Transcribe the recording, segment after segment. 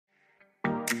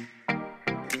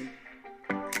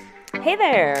Hey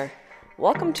there!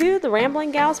 Welcome to the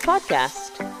Rambling Gals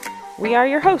podcast. We are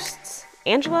your hosts,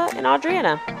 Angela and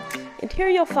Adriana, and here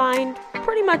you'll find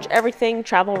pretty much everything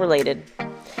travel related.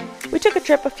 We took a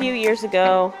trip a few years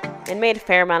ago and made a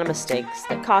fair amount of mistakes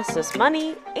that cost us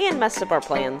money and messed up our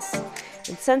plans.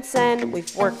 And since then,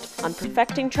 we've worked on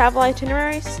perfecting travel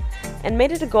itineraries and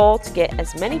made it a goal to get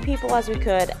as many people as we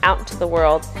could out into the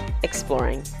world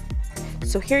exploring.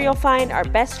 So here you'll find our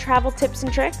best travel tips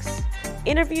and tricks,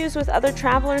 interviews with other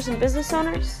travelers and business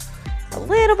owners, a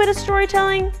little bit of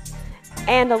storytelling,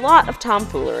 and a lot of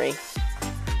tomfoolery.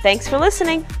 Thanks for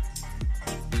listening.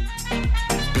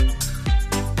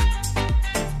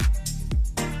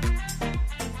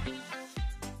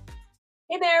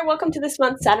 Hey there, welcome to this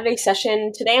month's Saturday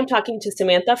session. Today I'm talking to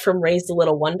Samantha from Raise a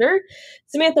Little Wonder.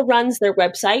 Samantha runs their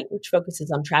website, which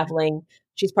focuses on traveling.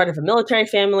 She's part of a military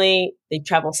family. They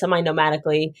travel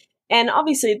semi-nomadically. And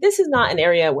obviously, this is not an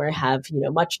area where I have,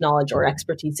 much knowledge or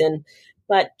expertise in,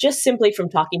 but just simply from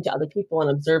talking to other people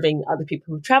and observing other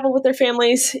people who travel with their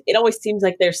families, it always seems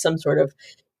like there's some sort of,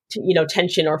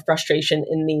 tension or frustration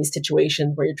in these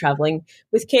situations where you're traveling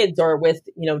with kids or with,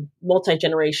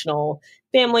 multi-generational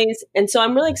families. And so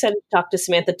I'm really excited to talk to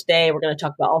Samantha today. We're going to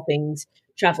talk about all things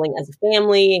traveling as a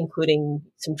family, including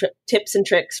some tips and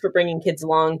tricks for bringing kids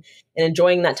along and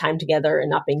enjoying that time together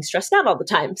and not being stressed out all the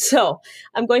time. So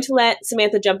I'm going to let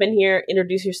Samantha jump in here,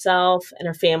 introduce herself and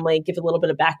her family, give a little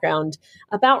bit of background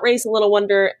about Raise a Little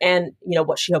Wonder and,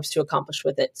 what she hopes to accomplish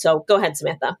with it. So go ahead,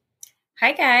 Samantha.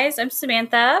 Hi guys, I'm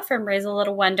Samantha from Raise a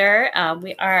Little Wonder.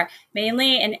 We are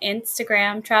mainly an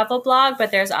Instagram travel blog, but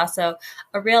there's also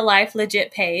a real life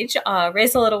legit page.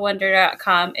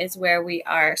 RaiseALittleWonder.com is where we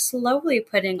are slowly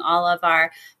putting all of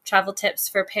our travel tips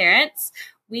for parents.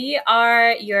 We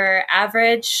are your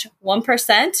average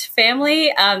 1%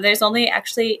 family. There's only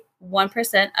actually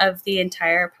 1% of the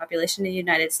entire population of the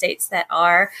United States that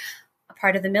are a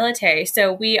part of the military.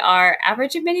 So we are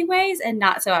average in many ways and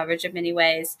not so average in many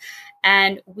ways.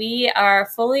 And we are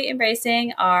fully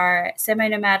embracing our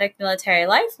semi-nomadic military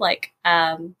life, like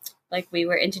we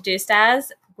were introduced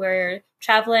as. We're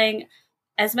traveling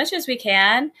as much as we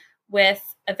can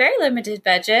with a very limited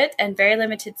budget and very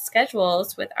limited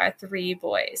schedules with our 3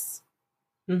 boys.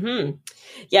 Mm-hmm.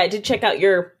 Yeah, I did check out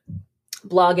your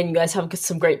blog, and you guys have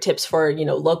some great tips for,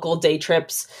 local day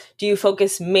trips. Do you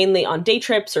focus mainly on day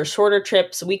trips or shorter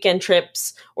trips, weekend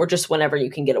trips, or just whenever you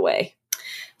can get away?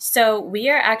 So we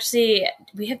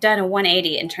have done a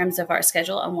 180 in terms of our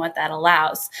schedule and what that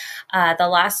allows. The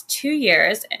last 2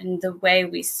 years, and the way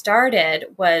we started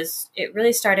it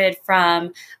really started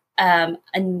from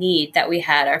a need that we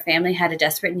had. Our family had a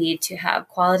desperate need to have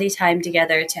quality time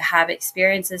together, to have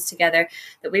experiences together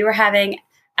that we were having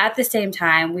at the same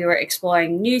time. We were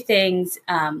exploring new things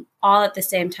all at the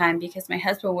same time because my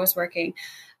husband was working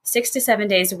 6 to 7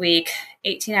 days a week,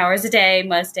 18 hours a day,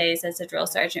 most days as a drill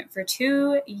sergeant for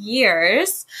 2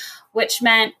 years, which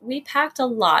meant we packed a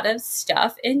lot of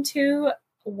stuff into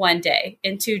one day,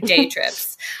 into day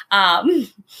trips.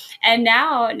 And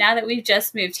now that we've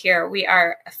just moved here, we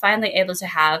are finally able to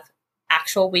have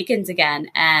actual weekends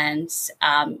again, and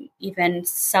even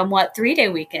somewhat 3-day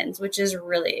weekends, which is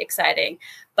really exciting.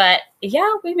 But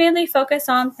yeah, we mainly focus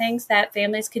on things that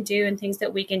families can do and things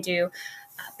that we can do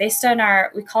based on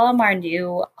we call them our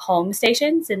new home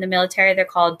stations. In the military, they're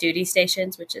called duty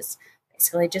stations, which is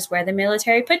basically just where the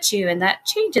military puts you. And that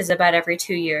changes about every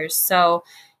 2 years. So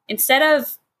instead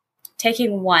of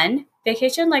taking one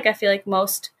vacation, like I feel like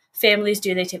most families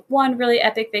do, they take one really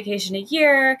epic vacation a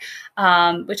year,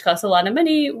 which costs a lot of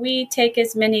money. We take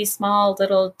as many small,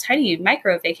 little, tiny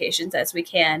micro vacations as we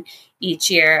can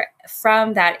each year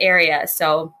from that area.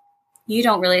 So you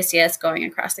don't really see us going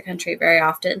across the country very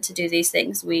often to do these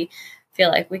things. We feel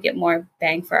like we get more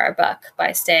bang for our buck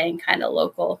by staying kind of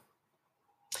local.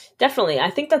 Definitely. I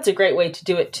think that's a great way to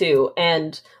do it too.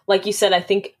 And like you said, I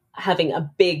think having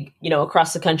a big,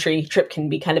 across the country trip can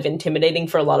be kind of intimidating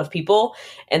for a lot of people.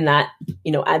 And that,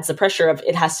 adds the pressure of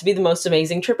it has to be the most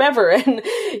amazing trip ever. And,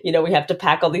 we have to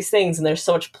pack all these things. And there's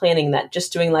so much planning that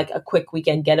just doing like a quick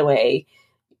weekend getaway,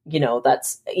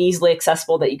 that's easily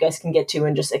accessible that you guys can get to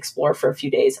and just explore for a few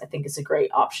days, I think is a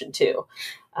great option too.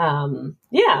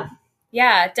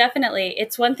 Yeah, definitely.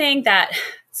 It's one thing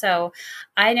so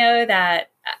I know that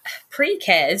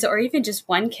pre-kids or even just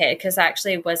one kid, because I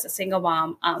actually was a single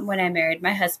mom when I married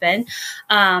my husband.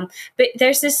 But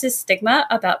there's this stigma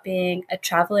about being a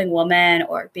traveling woman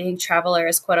or being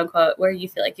travelers, quote unquote, where you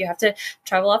feel like you have to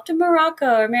travel up to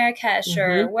Morocco or Marrakesh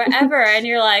or wherever. And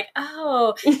you're like,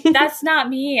 oh, that's not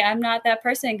me. I'm not that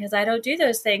person because I don't do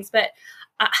those things. But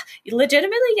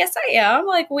Legitimately, yes, I am.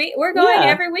 Like we're going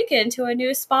every weekend to a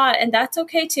new spot, and that's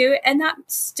okay too. And that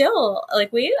still,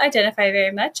 like, we identify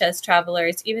very much as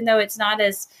travelers, even though it's not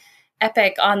as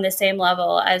epic on the same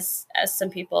level as some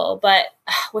people. But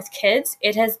with kids,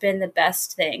 it has been the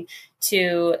best thing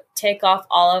to take off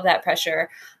all of that pressure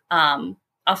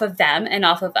off of them and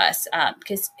off of us,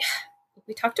 because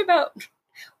we talked about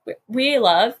we'd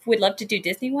love to do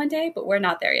Disney one day, but we're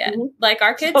not there yet. Mm-hmm. Like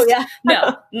our kids,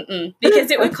 no, because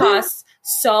it would cost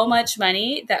so much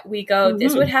money that we go,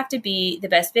 this would have to be the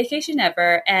best vacation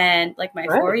ever. And like my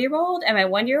 4-year-old and my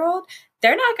 1-year-old,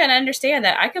 they're not going to understand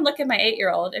that. I can look at my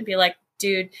 8-year-old and be like,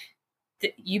 dude,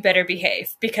 you better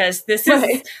behave, because this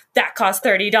is, that costs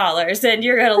 $30 and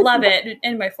you're going to love it.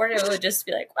 And my 4-year-old would just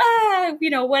be like,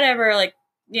 whatever, like,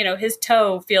 his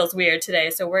toe feels weird today,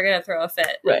 so we're going to throw a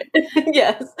fit. Right.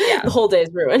 Yes. Yeah. The whole day is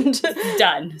ruined.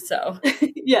 Done. So.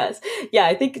 Yes. Yeah.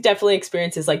 I think definitely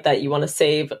experiences like that you want to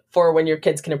save for when your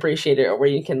kids can appreciate it, or where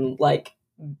you can like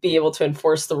be able to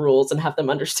enforce the rules and have them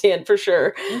understand for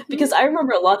sure. Mm-hmm. Because I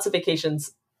remember lots of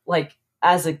vacations like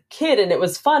as a kid, and it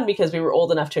was fun because we were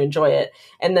old enough to enjoy it.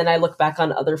 And then I look back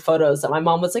on other photos that my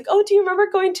mom was like, oh, do you remember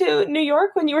going to New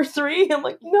York when you were 3? I'm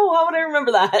like, no, how would I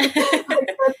remember that? Like,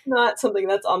 that's not something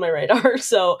that's on my radar.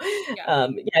 So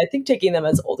I think taking them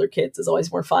as older kids is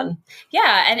always more fun.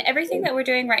 Yeah. And everything that we're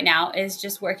doing right now is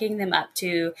just working them up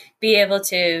to be able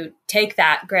to take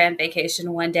that grand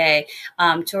vacation one day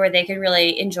to where they can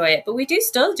really enjoy it. But we do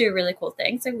still do really cool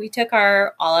things. Like we took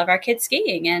all of our kids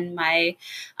skiing, and my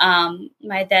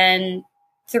then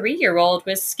 3-year-old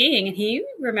was skiing, and he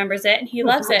remembers it and he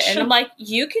loves it. And I'm like,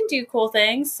 you can do cool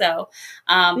things. So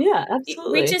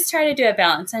absolutely. We just try to do a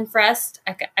balance. And for us,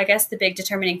 I guess the big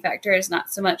determining factor is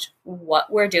not so much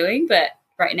what we're doing, but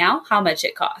right now, how much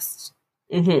it costs.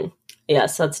 Mm-hmm.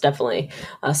 Yes, that's definitely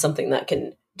something that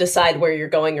can decide where you're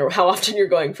going or how often you're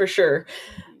going, for sure.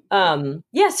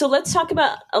 So let's talk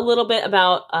about a little bit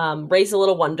about Raise a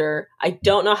Little Wonder. I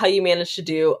don't know how you managed to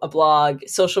do a blog,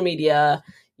 social media,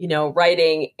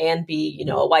 writing, and be,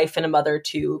 a wife and a mother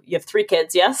to, you have 3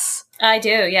 kids, yes? I do,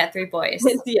 yeah, 3 boys.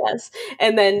 Yes.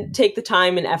 And then take the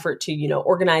time and effort to,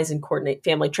 organize and coordinate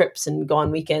family trips and go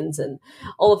on weekends, and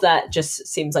all of that just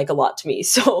seems like a lot to me.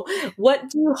 So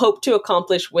what do you hope to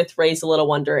accomplish with Raise a Little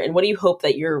Wonder, and what do you hope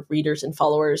that your readers and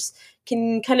followers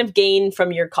can kind of gain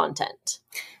from your content?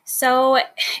 So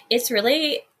it's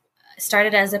really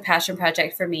started as a passion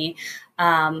project for me.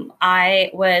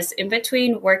 I was in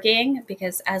between working,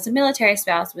 because as a military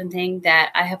spouse, one thing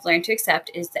that I have learned to accept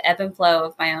is the ebb and flow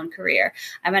of my own career.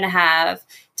 I'm going to have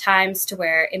times to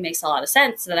where it makes a lot of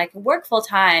sense that I can work full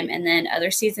time, and then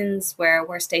other seasons where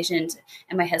we're stationed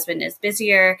and my husband is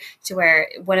busier, to where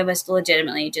one of us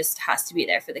legitimately just has to be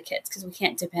there for the kids, because we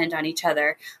can't depend on each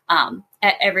other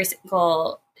at every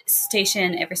single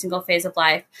station, every single phase of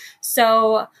life.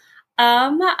 So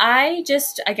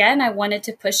I wanted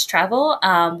to push travel.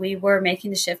 We were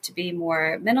making the shift to be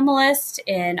more minimalist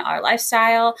in our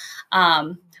lifestyle.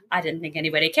 I didn't think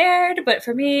anybody cared, but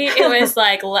for me, it was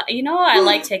like, I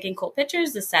like taking cool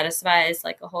pictures. This satisfies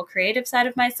like a whole creative side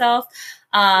of myself.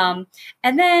 And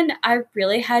then I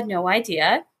really had no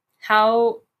idea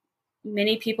how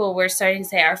many people were starting to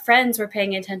say, our friends were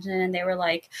paying attention, and they were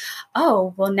like,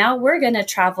 oh, well, now we're going to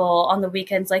travel on the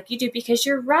weekends like you do, because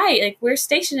you're right. Like, we're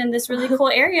stationed in this really cool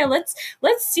area. Let's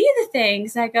see the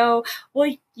things. I go,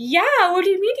 well, yeah, what do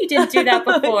you mean you didn't do that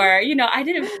before? I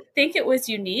didn't think it was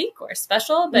unique or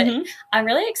special, but I'm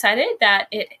really excited that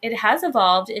it has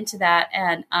evolved into that.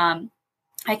 And,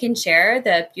 I can share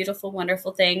the beautiful,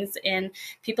 wonderful things in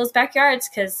people's backyards,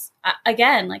 because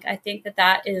again, like, I think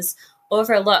that is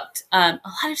overlooked. A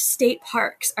lot of state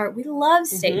parks we love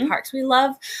state parks. We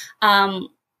love,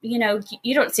 you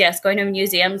don't see us going to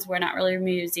museums. We're not really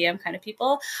museum kind of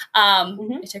people.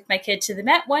 I took my kid to the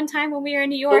Met one time when we were in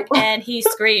New York, and he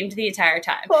screamed the entire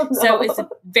time. Oh, no. So it was a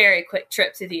very quick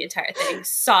trip through the entire thing.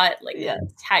 Saw it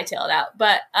hightailed out.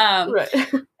 But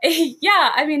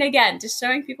yeah, I mean, again, just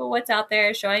showing people what's out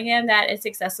there, showing them that it's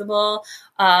accessible.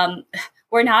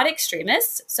 We're not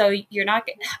extremists, so you're not.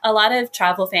 A lot of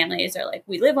travel families are like,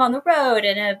 we live on the road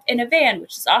in a van,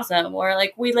 which is awesome, or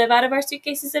like we live out of our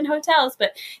suitcases in hotels.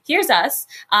 But here's us,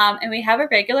 and we have a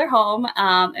regular home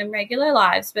and regular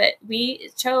lives, but we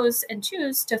choose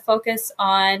to focus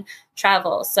on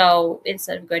travel. So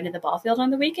instead of going to the ball field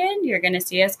on the weekend, you're going to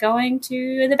see us going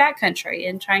to the backcountry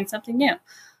and trying something new.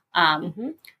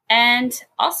 And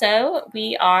also,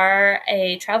 we are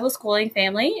a travel schooling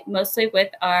family, mostly with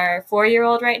our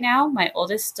 4-year-old right now. My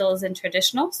oldest still is in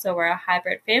traditional, so we're a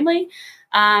hybrid family.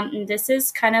 This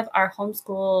is kind of our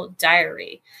homeschool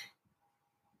diary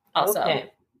also.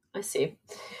 Okay, I see.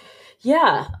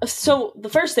 Yeah. So the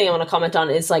first thing I want to comment on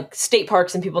is like state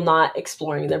parks and people not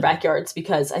exploring their backyards,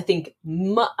 because I think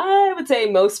I would say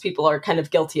most people are kind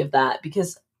of guilty of that.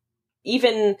 Because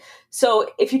even so,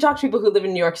 if you talk to people who live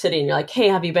in New York City and you're like, hey,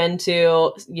 have you been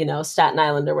to, Staten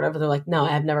Island or whatever? They're like, no,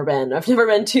 I have never been. I've never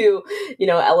been to,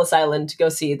 Ellis Island to go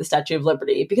see the Statue of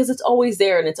Liberty, because it's always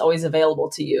there and it's always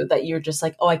available to you, that you're just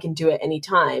like, oh, I can do it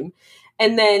anytime.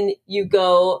 And then you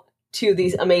go to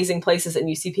these amazing places and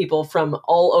you see people from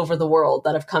all over the world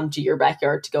that have come to your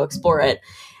backyard to go explore it.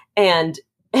 And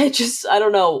I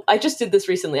don't know. I just did this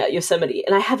recently at Yosemite,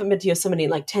 and I haven't been to Yosemite in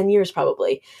like 10 years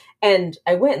probably. And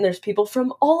I went and there's people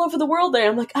from all over the world there.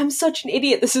 I'm like, I'm such an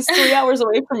idiot. This is 3 hours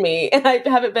away from me, and I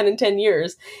haven't been in 10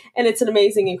 years. And it's an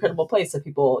amazing, incredible place that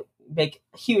people make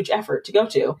a huge effort to go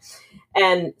to.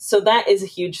 And so that is a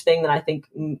huge thing that I think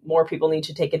more people need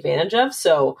to take advantage of.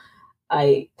 So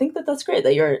I think that that's great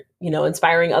that you're,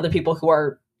 inspiring other people who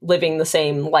are living the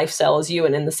same lifestyle as you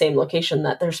and in the same location,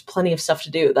 that there's plenty of stuff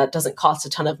to do that doesn't cost a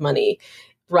ton of money,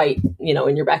 right,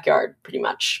 in your backyard pretty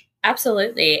much.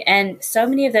 Absolutely. And so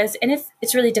many of those, and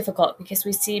it's really difficult because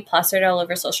we see plastered all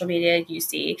over social media. You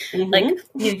see like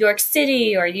New York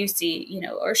City, or you see,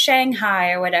 or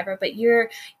Shanghai or whatever, but you're,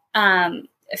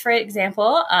 for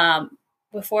example,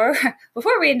 before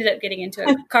we ended up getting into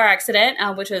a car accident,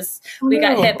 which was, we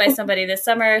got hit by somebody this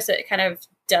summer. So it kind of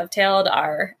dovetailed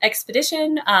our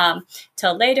expedition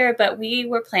till later, but we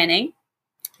were planning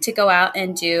to go out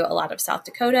and do a lot of South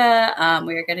Dakota.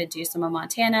 We were going to do some of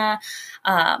Montana.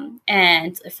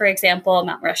 And for example,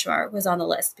 Mount Rushmore was on the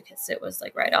list because it was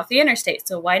like right off the interstate.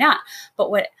 So why not?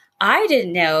 But what I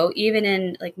didn't know, even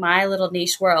in like my little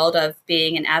niche world of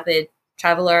being an avid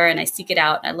traveler, and I seek it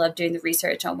out and I love doing the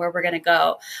research on where we're going to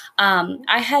go,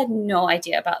 I had no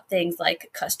idea about things like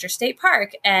Custer State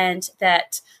Park, and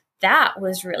that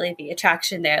was really the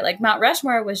attraction there. Like Mount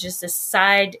Rushmore was just a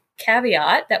side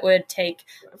caveat that would take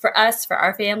for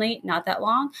our family not that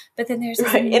long, but then there's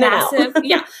this massive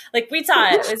like we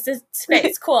saw it was just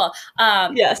space cool.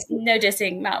 Yes, no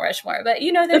dissing Mount Rushmore, but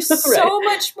there's so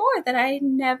much more that I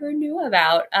never knew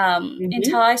about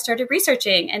until I started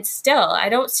researching, and still I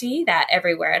don't see that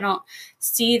everywhere. I don't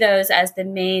see those as the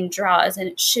main draws, and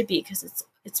it should be, because it's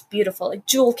beautiful, like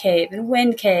Jewel Cave and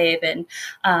Wind Cave, and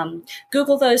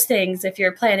Google those things if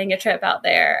you're planning a trip out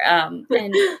there,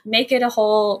 and make it a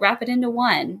whole, wrap it into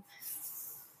one.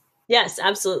 Yes,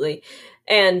 absolutely.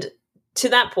 And to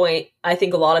that point, I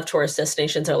think a lot of tourist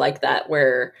destinations are like that,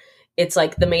 where it's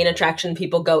like the main attraction,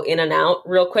 people go in and out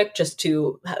real quick just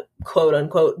to quote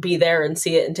unquote be there and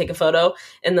see it and take a photo,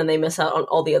 and then they miss out on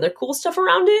all the other cool stuff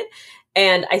around it.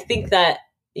 And I think that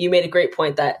you made a great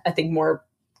point that I think more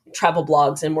travel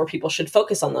blogs and more people should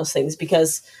focus on those things,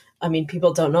 because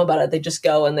people don't know about it. They just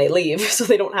go and they leave. So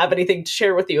they don't have anything to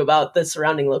share with you about the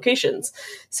surrounding locations.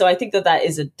 So I think that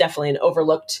is definitely an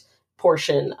overlooked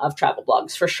portion of travel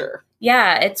blogs for sure.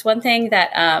 Yeah, it's one thing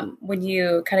that when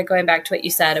you kind of going back to what you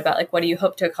said about like, what do you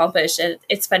hope to accomplish? And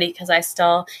it's funny because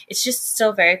it's just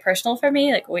still very personal for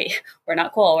me. Like we're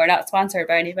not cool. We're not sponsored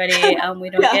by anybody. We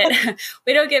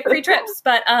don't get free trips.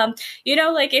 But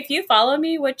like if you follow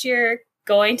me, what you're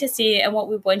going to see and what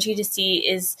we want you to see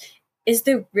is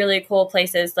the really cool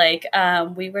places. Like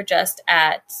we were just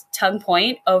at Tongue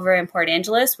Point over in Port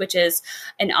Angeles, which is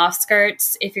an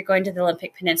offskirts if you're going to the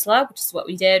Olympic Peninsula, which is what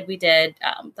we did. We did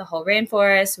the whole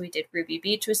rainforest. We did Ruby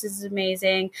Beach, which is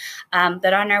amazing.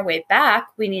 But on our way back,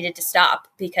 we needed to stop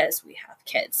because we have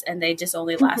kids and they just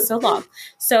only last so long.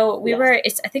 So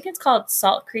I think it's called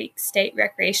Salt Creek State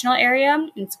Recreational Area.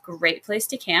 It's a great place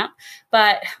to camp.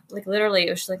 But like literally,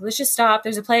 it was just like, let's just stop.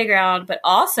 There's a playground, but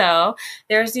also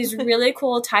there's these really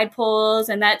cool tide pools.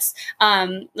 And that's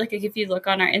like if you look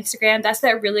on our Instagram, that's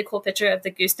that really cool picture of the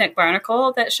gooseneck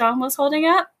barnacle that Sean was holding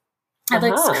up. It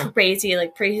looks crazy,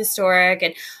 like prehistoric.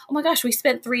 And oh my gosh, we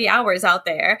spent 3 hours out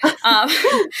there.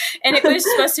 And it was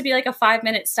supposed to be like a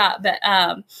 5-minute stop. But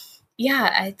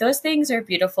those things are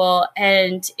beautiful.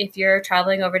 And if you're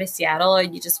traveling over to Seattle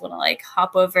and you just want to like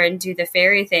hop over and do the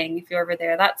ferry thing, if you're over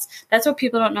there, that's what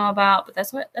people don't know about, but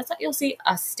that's what you'll see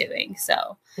us doing.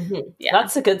 So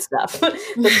that's the good stuff.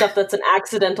 The stuff that's an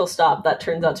accidental stop that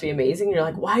turns out to be amazing. You're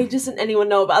like, why doesn't anyone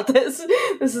know about this?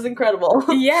 This is incredible.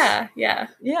 Yeah.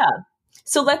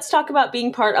 So let's talk about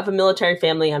being part of a military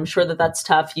family. I'm sure that that's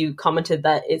tough. You commented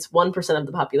that it's 1% of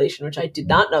the population, which I did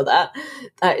not know that.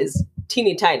 That is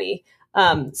teeny tiny.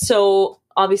 So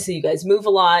obviously you guys move a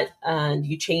lot and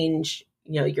you change,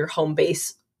 your home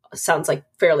base sounds like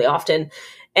fairly often.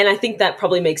 And I think that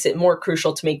probably makes it more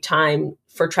crucial to make time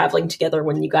for traveling together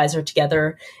when you guys are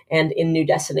together and in new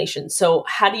destinations. So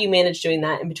how do you manage doing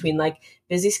that in between like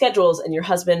busy schedules and your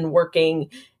husband working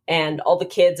and all the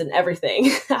kids and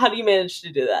everything. How do you manage to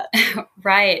do that?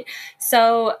 Right.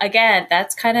 So again,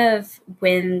 that's kind of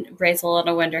when Raise a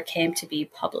Little Wonder came to be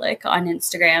public on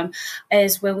Instagram,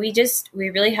 is when we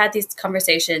really had these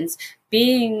conversations.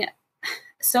 Being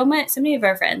so many of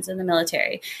our friends in the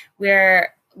military, we're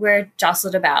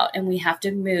jostled about, and we have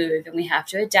to move and we have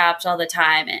to adapt all the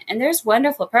time. And there's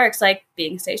wonderful perks like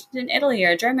being stationed in Italy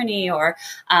or Germany or,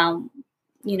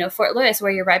 Fort Lewis, where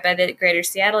you're right by the greater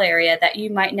Seattle area, that you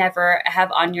might never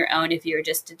have on your own if you were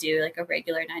just to do like a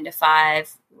regular 9 to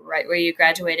 5, right where you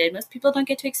graduated. Most people don't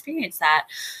get to experience that.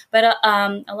 But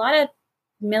a lot of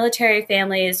military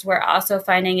families were also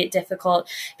finding it difficult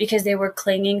because they were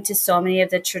clinging to so many of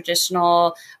the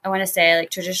traditional, I want to say like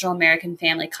traditional American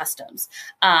family customs.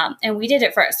 And we did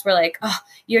it first. We're like, oh,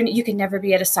 you can never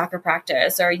be at a soccer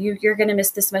practice, or you're going to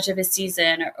miss this much of a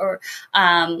season, or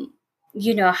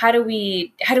how do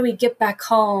we get back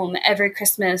home every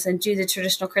Christmas and do the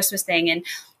traditional Christmas thing? And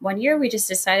one year we just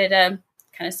decided to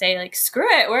kind of say like, screw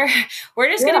it. We're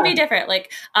just going to be different.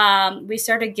 Like, we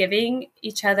started giving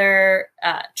each other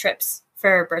trips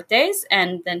for birthdays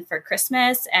and then for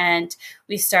Christmas. And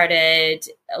we started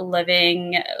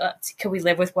living, could we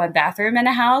live with one bathroom in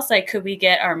a house? Like, could we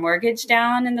get our mortgage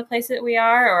down in the place that we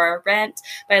are, or our rent,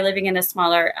 by living in a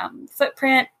smaller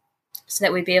footprint, so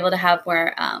that we'd be able to have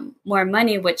more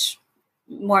money, which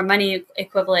more money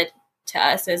equivalent to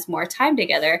us is more time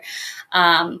together.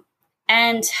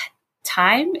 And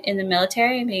time in the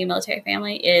military and being a military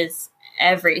family is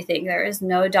everything. There is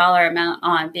no dollar amount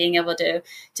on being able to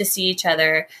see each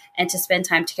other and to spend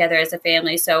time together as a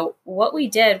family. So what we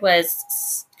did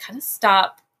was kind of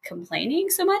stop complaining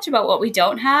so much about what we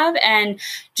don't have, and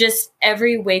just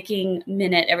every waking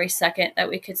minute, every second that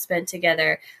we could spend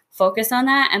together, focus on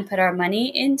that and put our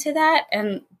money into that.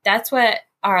 And that's what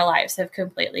our lives have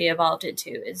completely evolved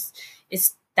into, is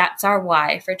that's our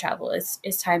why for travel, is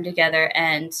time together.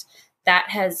 And that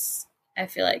has, I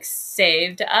feel like,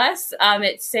 saved us.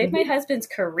 It saved my husband's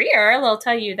career. I'll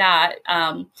tell you that.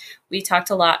 We talked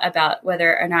a lot about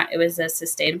whether or not it was a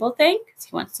sustainable thing, because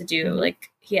he wants to do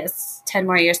he has 10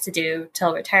 more years to do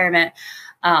till retirement.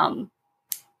 And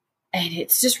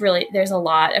it's just really, there's a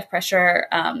lot of pressure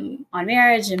on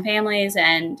marriage and families.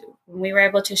 And when we were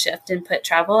able to shift and put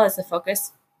travel as the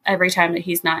focus every time that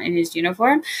he's not in his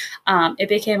uniform, it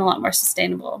became a lot more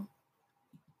sustainable.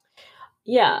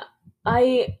 Yeah.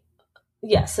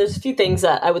 Yes, there's a few things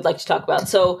that I would like to talk about.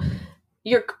 So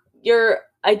your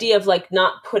idea of like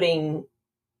not putting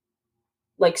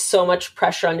like so much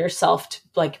pressure on yourself to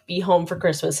like be home for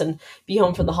Christmas and be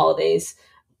home for the holidays.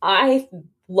 I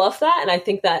love that. And I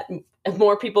think that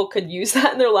more people could use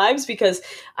that in their lives, because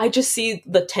I just see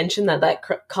the tension that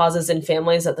causes in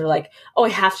families, that they're like, oh, I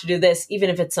have to do this, even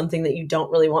if it's something that you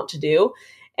don't really want to do.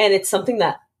 And it's something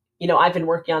that, I've been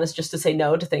working on, is just to say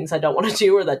no to things I don't want to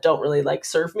do, or that don't really like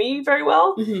serve me very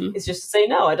well. Mm-hmm. It's just to say,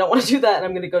 no, I don't want to do that. And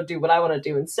I'm going to go do what I want to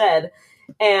do instead.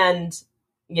 And,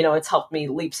 it's helped me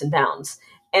leaps and bounds.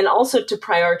 And also to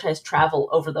prioritize travel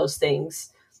over those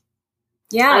things.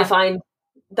 Yeah. I find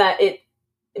that it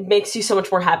makes you so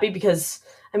much more happy, because,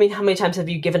 how many times have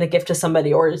you given a gift to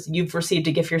somebody, or you've received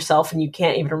a gift yourself and you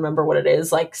can't even remember what it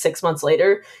is, like 6 months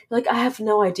later? You're like, I have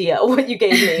no idea what you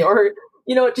gave me. Or,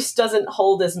 it just doesn't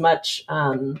hold as much,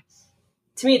 to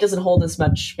me, it doesn't hold as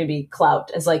much maybe clout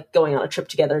as like going on a trip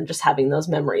together and just having those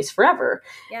memories forever.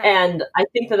 Yeah. And I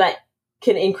think that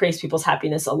can increase people's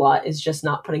happiness a lot, is just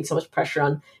not putting so much pressure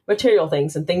on material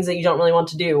things and things that you don't really want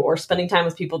to do, or spending time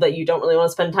with people that you don't really want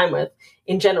to spend time with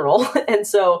in general. And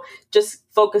so just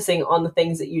focusing on the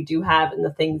things that you do have, and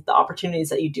the opportunities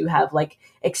that you do have, like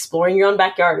exploring your own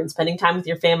backyard and spending time with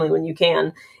your family when you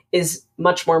can, is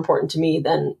much more important to me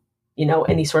than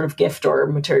any sort of gift or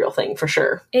material thing, for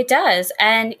sure. It does.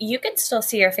 And you can still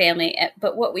see your family.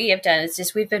 But what we have done is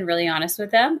just, we've been really honest with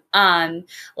them.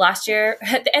 Last year,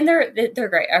 and they're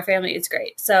great. Our family is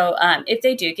great. So if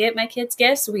they do get my kids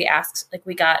gifts, we ask, like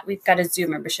we've got a Zoom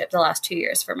membership the last 2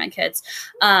 years for my kids,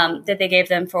 that they gave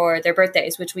them for their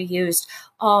birthdays, which we used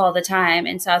all the time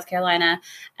in South Carolina.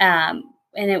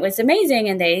 And it was amazing.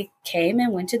 And they came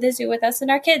and went to the zoo with us and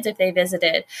our kids if they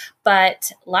visited.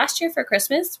 But last year for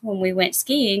Christmas, when we went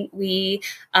skiing, we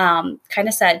kind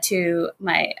of said to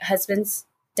my husband's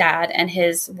dad and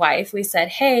his wife, we said,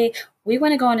 hey, we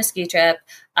want to go on a ski trip.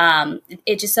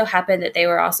 It just so happened that they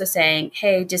were also saying,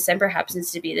 hey, December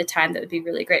happens to be the time that would be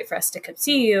really great for us to come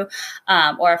see you,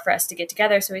 or for us to get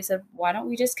together. So we said, why don't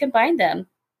we just combine them?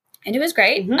 And it was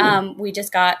great. Mm-hmm. We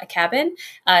just got a cabin,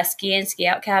 a ski in, ski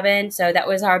out cabin. So that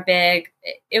was our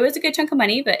it was a good chunk of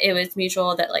money, but it was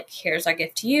mutual that like, here's our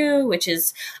gift to you, which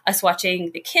is us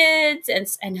watching the kids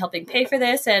and helping pay for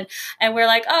this. And we're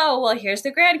like, oh, well, here's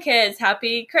the grandkids.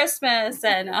 Happy Christmas.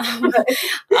 And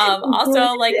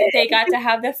also like they got to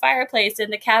have the fireplace in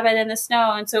the cabin in the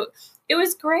snow. And so it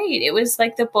was great. It was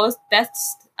like the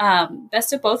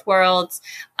best of both worlds.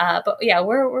 But yeah,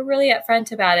 we're really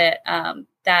upfront about it.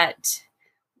 That,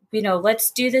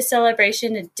 let's do the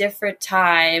celebration a different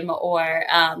time, or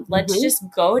let's just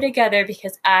go together,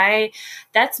 because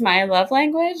that's my love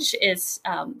language is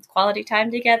quality time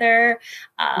together.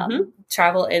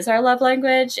 Travel is our love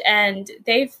language, and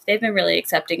they've been really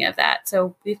accepting of that.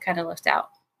 So we've kind of lucked out.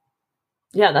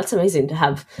 Yeah, that's amazing to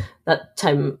have that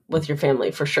time with your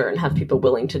family for sure, and have people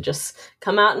willing to just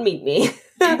come out and meet me.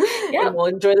 Yeah. And we'll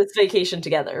enjoy this vacation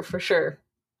together for sure.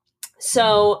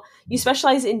 So you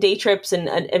specialize in day trips and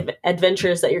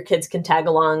adventures that your kids can tag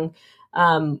along.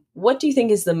 What do you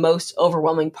think is the most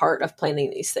overwhelming part of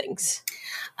planning these things?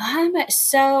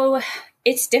 So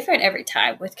it's different every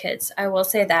time with kids. I will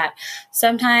say that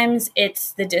sometimes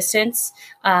it's the distance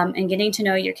and getting to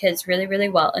know your kids really, really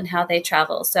well and how they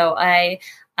travel. So I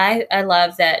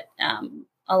love that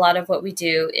a lot of what we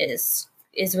do is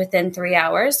within 3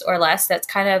 hours or less. That's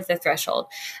kind of the threshold.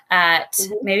 At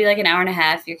maybe like an hour and a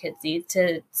half, your kids need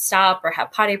to stop or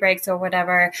have potty breaks or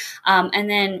whatever. And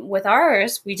then with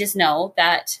ours, we just know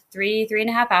that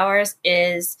 3.5 hours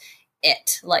is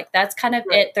it. Like that's kind of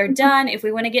it. They're done. If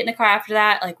we want to get in the car after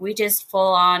that, like we just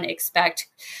full on expect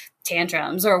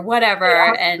tantrums or whatever.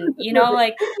 Yeah. And,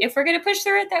 like if we're going to push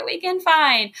through it that weekend,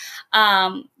 fine.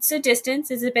 So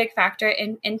distance is a big factor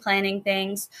in planning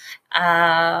things.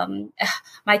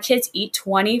 My kids eat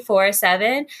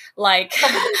 24/7. Like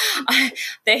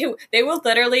they will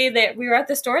literally, we were at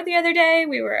the store the other day.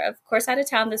 We were of course out of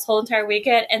town this whole entire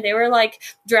weekend, and they were like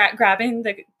grabbing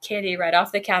the candy right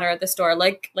off the counter at the store.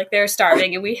 Like they're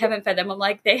starving and we haven't fed them. I'm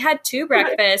like, they had 2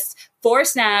 breakfasts, 4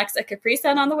 snacks, a Capri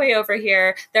Sun on the way over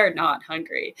here. They're not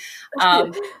hungry.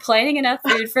 Planning enough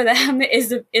food for them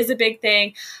is a big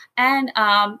thing. And,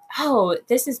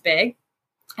 this is big.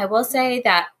 I will say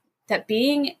that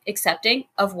being accepting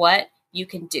of what you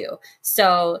can do.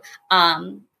 So,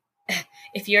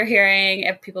 if you're hearing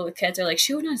people with kids are like,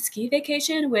 she went on a ski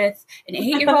vacation with an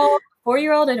 8-year-old,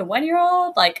 4-year-old, and a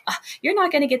 1-year-old, like you're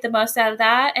not going to get the most out of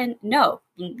that. And no,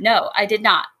 I did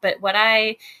not. But what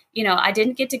I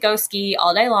didn't get to go ski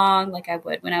all day long like I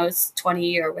would when I was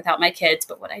 20 or without my kids.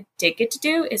 But what I did get to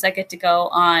do is I get to go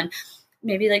on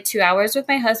maybe like 2 hours with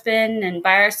my husband and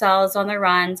by ourselves on the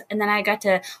runs. And then I got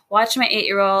to watch my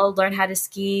 8-year-old learn how to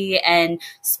ski and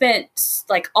spent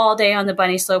like all day on the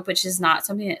bunny slope, which is not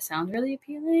something that sounds really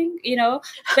appealing,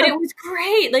 but it was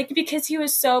great. Like, because he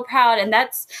was so proud, and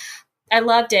I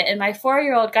loved it. And my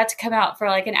 4-year-old got to come out for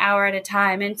like an hour at a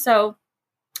time. And so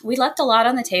we left a lot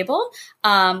on the table.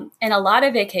 And a lot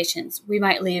of vacations, we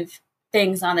might leave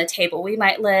things on the table. We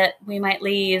might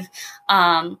leave,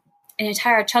 an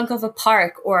entire chunk of a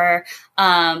park, or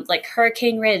like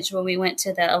Hurricane Ridge when we went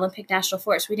to the Olympic National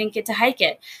Forest. We didn't get to hike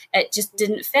it. It just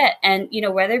didn't fit. And,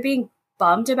 whether being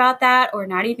bummed about that or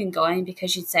not even going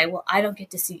because you'd say, well, I don't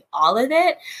get to see all of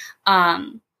it.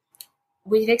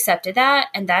 We've accepted that.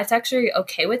 And that's actually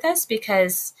okay with us,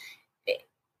 because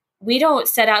we don't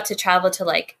set out to travel to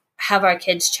like have our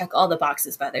kids check all the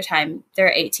boxes by the time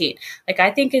they're 18. Like, I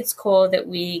think it's cool that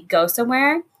we go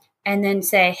somewhere and then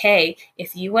say, hey,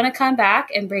 if you want to come back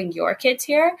and bring your kids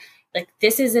here, like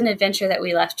this is an adventure that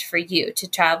we left for you to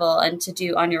travel and to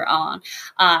do on your own.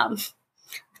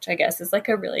 Which I guess is like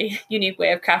a really unique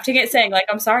way of crafting it, saying like,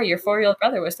 I'm sorry, your 4-year-old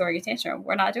brother was throwing a tantrum.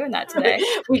 We're not doing that today.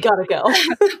 We gotta go.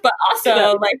 But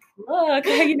also like, look,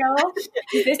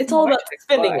 it's all about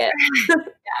spinning it.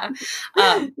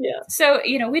 Yeah. So,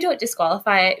 we don't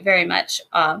disqualify it very much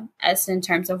as in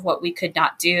terms of what we could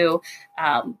not do.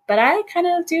 But I kind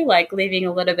of do like leaving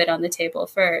a little bit on the table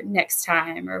for next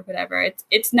time or whatever.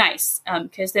 It's nice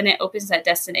because then it opens that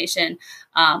destination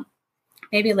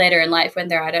maybe later in life when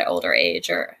they're at an older age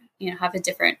or, have a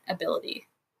different ability.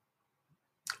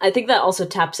 I think that also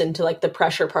taps into like the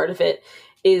pressure part of it,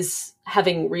 is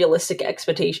having realistic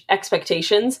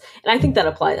expectations. And I think that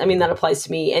applies. I mean, that applies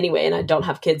to me anyway. And I don't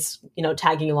have kids,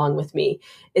 tagging along with me,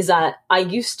 is that I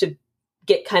used to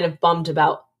get kind of bummed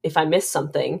about if I miss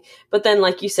something, but then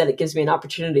like you said, it gives me an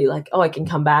opportunity, like, oh, I can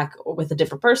come back with a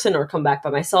different person or come back by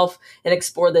myself and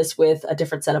explore this with a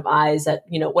different set of eyes at,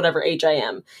 whatever age I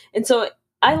am. And so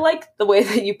I like the way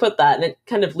that you put that, and it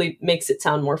kind of makes it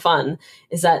sound more fun,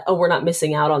 is that, oh, we're not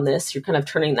missing out on this. You're kind of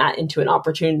turning that into an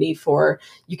opportunity for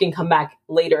you can come back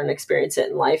later and experience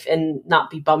it in life and not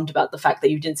be bummed about the fact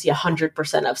that you didn't see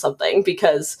 100% of something,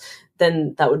 because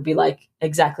then that would be like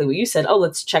exactly what you said. Oh,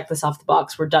 let's check this off the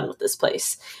box. We're done with this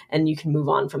place. And you can move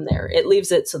on from there. It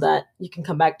leaves it so that you can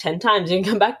come back 10 times, you can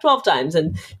come back 12 times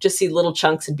and just see little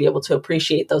chunks and be able to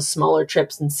appreciate those smaller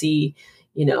trips and see,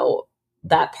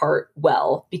 that part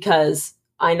well. Because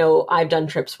I know I've done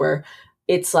trips where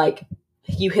it's like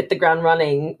you hit the ground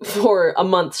running for a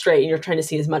month straight and you're trying to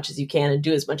see as much as you can and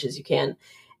do as much as you can.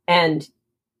 And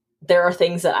there are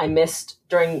things that I missed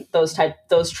during those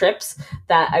trips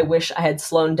that I wish I had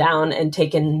slowed down and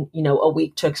taken, a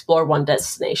week to explore one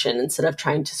destination instead of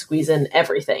trying to squeeze in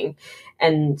everything.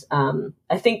 And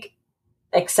I think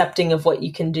accepting of what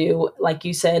you can do, like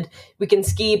you said, we can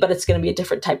ski, but it's going to be a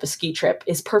different type of ski trip,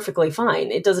 is perfectly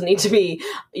fine. It doesn't need to be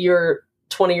your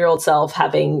 20-year-old self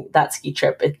having that ski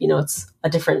trip. It's a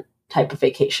different type of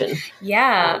vacation.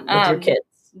 Yeah. With your kids.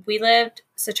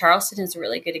 So Charleston is a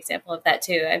really good example of that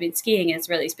too. I mean, skiing is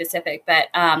really specific, but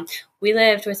we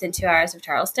lived within 2 hours of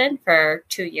Charleston for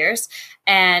 2 years.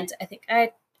 And I think I'm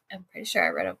pretty sure I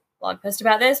read a blog post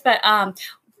about this, but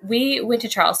we went to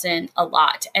Charleston a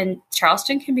lot, and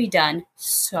Charleston can be done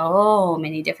so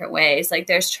many different ways. Like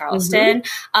there's Charleston.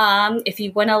 If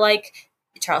you want to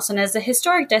Charleston as a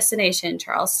historic destination,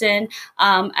 Charleston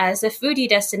as a foodie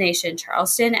destination,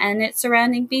 Charleston and its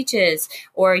surrounding beaches,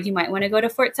 or you might want to go to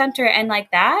Fort Sumter and like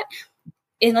that.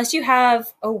 Unless you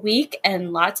have a week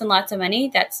and lots of money,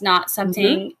 that's not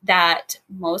something that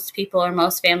most people or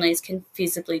most families can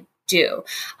feasibly do.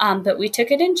 But we took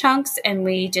it in chunks, and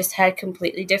we just had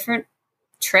completely different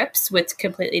trips with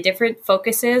completely different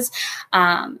focuses.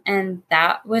 And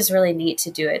that was really neat to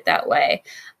do it that way,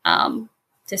 to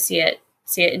see it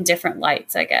in different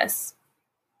lights, I guess.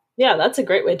 Yeah, that's a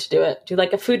great way to do it. Do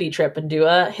like a foodie trip and do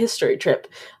a history trip.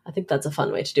 I think that's a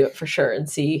fun way to do it for sure. And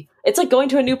see, it's like going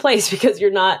to a new place because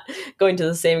you're not going to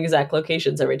the same exact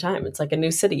locations every time. It's like a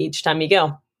new city each time you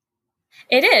go.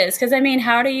 It is. Because from a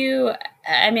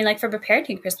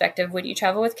parenting perspective, when you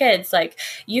travel with kids,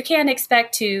 you can't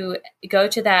expect to go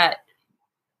to that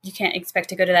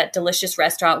delicious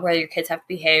restaurant where your kids have to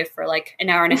behave for an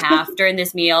hour and a half during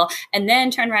this meal and then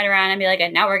turn right around and be like,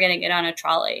 and now we're going to get on a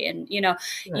trolley. And, right.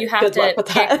 You have to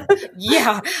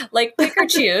pick or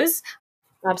choose.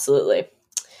 Absolutely.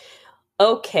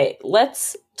 Okay.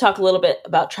 Let's talk a little bit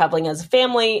about traveling as a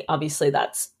family. Obviously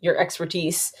that's your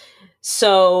expertise.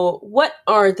 So what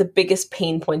are the biggest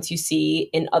pain points you see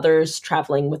in others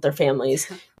traveling with their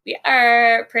families? We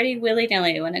are pretty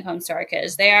willy-nilly when it comes to our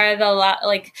kids. They are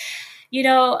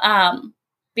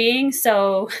being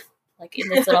so in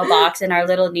this little box in our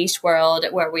little niche world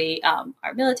where we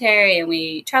are military and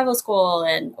we travel school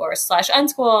or /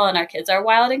 unschool, and our kids are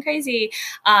wild and crazy.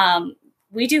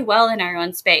 We do well in our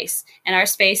own space, and our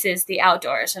space is the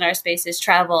outdoors, and our space is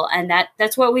travel, and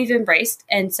that's what we've embraced.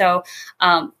 And so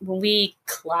when we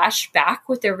clash back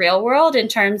with the real world in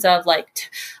terms of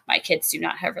my kids do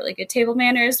not have really good table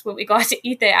manners. When we go out to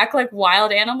eat, they act like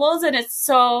wild animals, and it's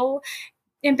so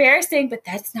embarrassing, but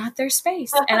that's not their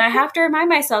space. And I have to remind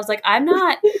myself,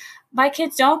 my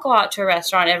kids don't go out to a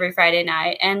restaurant every Friday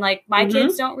night, and my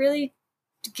kids don't really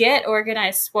get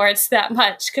organized sports that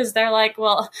much because they're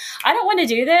well, I don't want to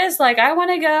do this. I want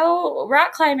to go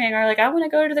rock climbing, or I want to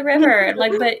go to the river.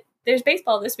 But there's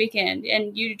baseball this weekend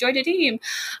and you joined a team.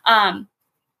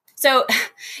 So,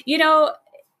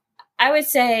 I would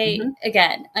say,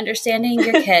 again, understanding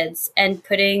your kids and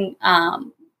putting,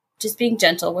 just being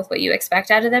gentle with what you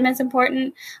expect out of them is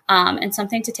important, and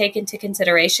something to take into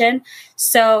consideration.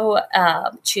 So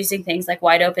choosing things like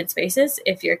wide open spaces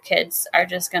if your kids are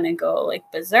just going to go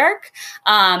berserk,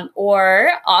 or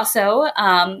also,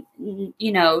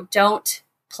 don't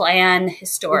plan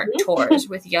historic tours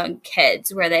with young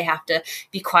kids where they have to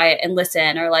be quiet and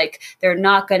listen, or they're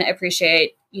not going to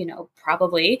appreciate,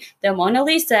 probably the Mona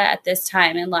Lisa at this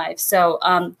time in life. So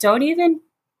don't even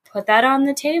put that on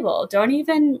the table. Don't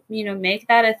even, make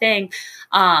that a thing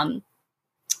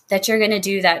that you're going to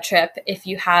do that trip if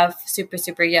you have super,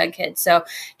 super young kids. So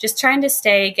just trying to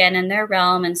stay, again, in their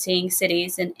realm and seeing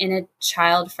cities in a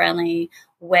child-friendly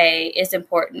way is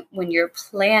important when you're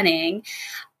planning.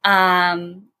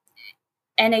 And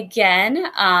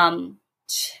again,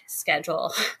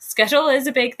 schedule is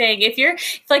a big thing. If your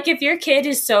kid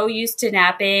is so used to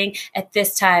napping at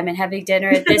this time and having dinner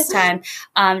at this time,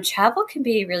 travel can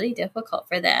be really difficult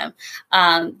for them.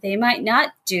 They might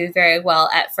not do very well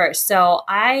at first. So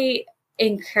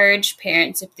encourage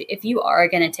parents, if you are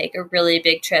going to take a really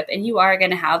big trip and you are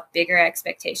going to have bigger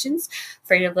expectations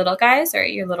for your little guys or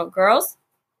your little girls,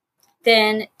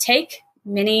 then take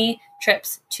mini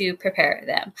trips to prepare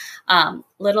them.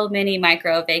 Little mini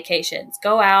micro vacations.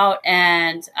 Go out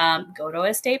and go to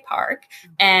a state park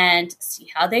and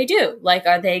see how they do. Like,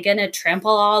 are they going to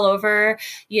trample all over,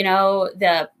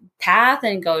 the path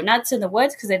and go nuts in the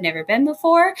woods because they've never been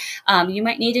before? You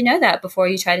might need to know that before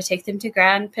you try to take them to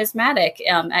Grand Prismatic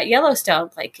at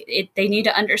Yellowstone. They need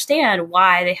to understand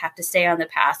why they have to stay on the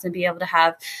path and be able to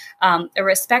have a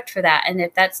respect for that. And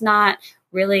if that's not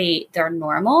really their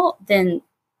normal, then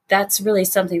that's really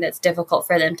something that's difficult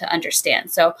for them to understand.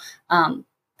 So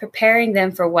preparing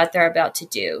them for what they're about to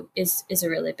do is a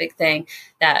really big thing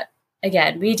that,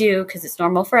 again, we do because it's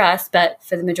normal for us, but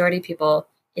for the majority of people,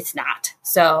 it's not.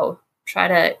 So try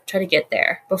to get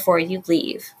there before you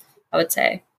leave, I would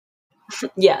say.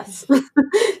 Yes,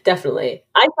 definitely.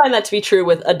 I find that to be true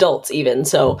with adults even.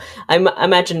 So I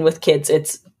imagine with kids,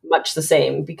 it's much the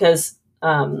same because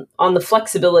on the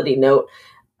flexibility note,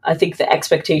 I think the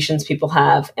expectations people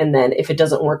have, and then if it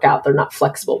doesn't work out, they're not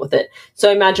flexible with it. So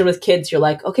I imagine with kids, you're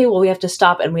like, okay, well, we have to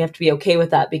stop and we have to be okay with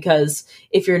that, because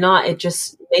if you're not, it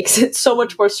just makes it so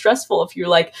much more stressful. If you're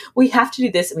like, we have to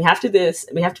do this and we have to do this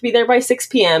and we have to be there by 6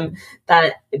 p.m.,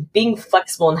 that being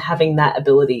flexible and having that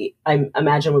ability, I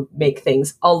imagine, would make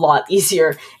things a lot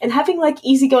easier. And having like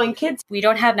easygoing kids. We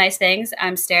don't have nice things.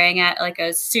 I'm staring at like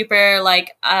a super,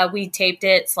 we taped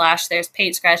it / there's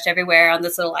paint scratched everywhere on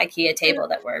this little IKEA table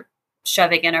that we're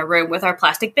shoving in our room with our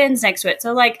plastic bins next to it.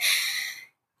 So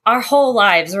our whole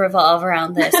lives revolve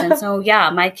around this. And so,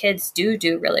 yeah, my kids do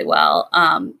really well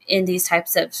in these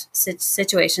types of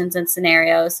situations and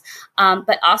scenarios.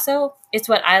 But also, it's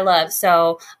what I love.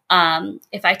 So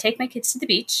if I take my kids to the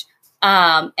beach,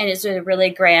 and it's a really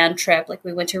grand trip. Like,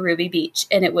 we went to Ruby Beach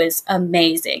and it was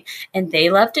amazing. And they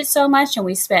loved it so much. And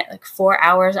we spent 4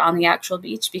 hours on the actual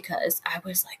beach because I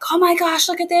was like, oh my gosh,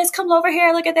 look at this. Come over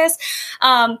here. Look at this.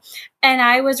 And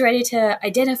I was ready to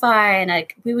identify, and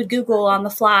we would Google on the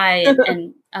fly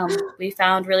and we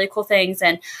found really cool things.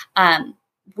 And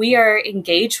we are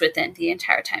engaged with it the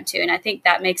entire time too. And I think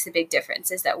that makes a big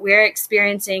difference, is that we're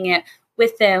experiencing it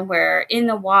with them. We're in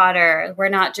the water. We're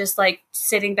not just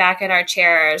sitting back in our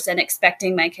chairs and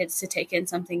expecting my kids to take in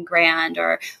something grand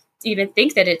or even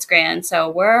think that it's grand. So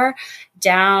we're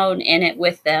down in it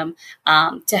with them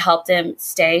to help them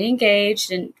stay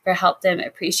engaged and to help them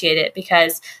appreciate it,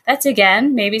 because that's,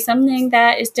 again, maybe something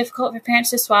that is difficult for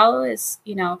parents to swallow is,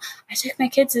 I took my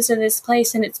kids into this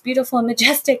place and it's beautiful and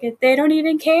majestic and they don't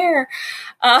even care.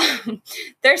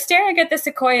 They're staring at the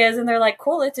sequoias and they're like,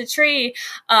 cool, it's a tree.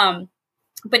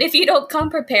 But if you don't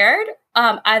come prepared,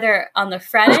 either on the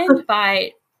front end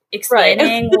by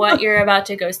explaining what you're about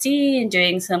to go see and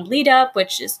doing some lead up,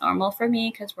 which is normal for me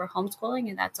because we're homeschooling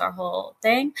and that's our whole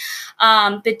thing.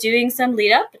 But doing some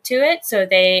lead up to it so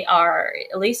they are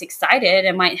at least excited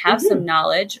and might have some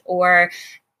knowledge, or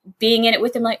being in it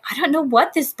with them, I don't know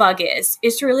what this bug is.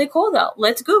 It's really cool though.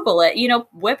 Let's Google it.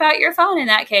 Whip out your phone in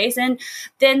that case. And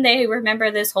then they remember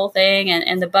this whole thing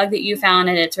and the bug that you found,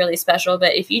 and it's really special.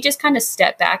 But if you just kind of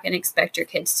step back and expect your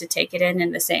kids to take it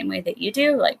in the same way that you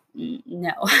do,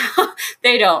 no,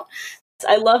 they don't.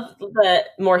 I love the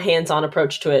more hands-on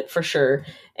approach to it for sure.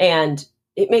 And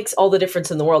it makes all the difference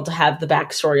in the world to have the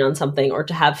backstory on something, or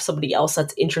to have somebody else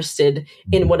that's interested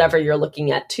in whatever you're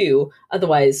looking at too.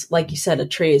 Otherwise, like you said, a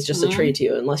tree is just a tree to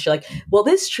you, unless you're like, well,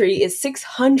 this tree is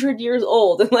 600 years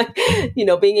old. And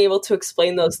being able to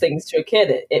explain those things to a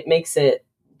kid, it makes it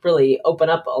really open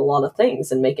up a lot of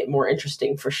things and make it more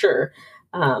interesting for sure.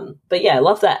 But yeah, I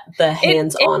love that, the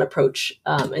hands-on approach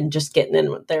and just getting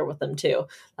in there with them too.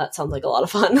 That sounds like a lot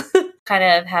of fun. Kind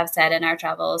of have said in our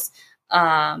travels,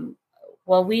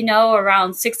 well, we know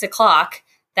around 6 o'clock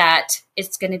that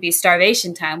it's going to be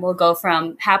starvation time. We'll go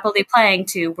from happily playing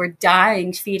to we're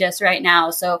dying, feed us right now.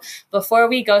 So before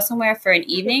we go somewhere for an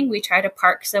evening, we try to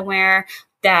park somewhere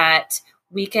that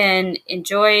we can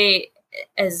enjoy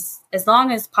as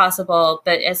long as possible,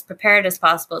 but as prepared as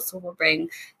possible. So we'll bring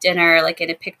dinner in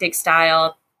a picnic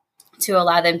style to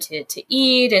allow them to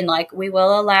eat. And we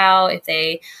will allow, if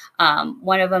they,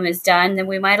 one of them is done, then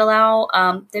we might allow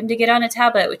them to get on a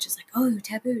tablet, which is oh,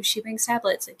 taboo. She brings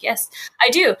tablets. Yes, I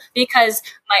do. Because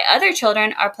my other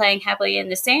children are playing happily in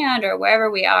the sand or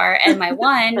wherever we are. And my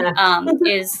one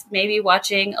is maybe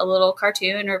watching a little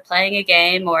cartoon or playing a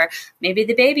game, or maybe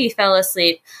the baby fell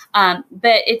asleep.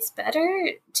 But it's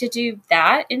better to do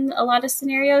that in a lot of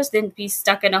scenarios than be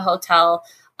stuck in a hotel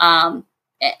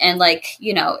and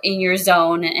in your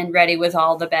zone and ready with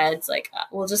all the beds.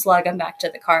 We'll just lug them back to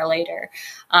the car later.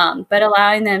 But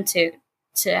allowing them to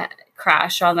to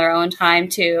crash on their own time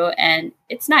too. And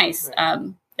it's nice.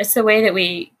 It's the way that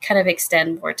we kind of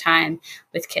extend more time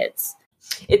with kids.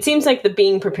 It seems like the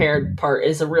being prepared part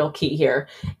is a real key here,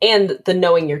 and the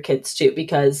knowing your kids too,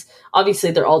 because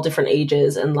obviously they're all different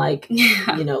ages, and like,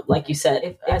 you know, like you said,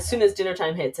 if, as soon as dinner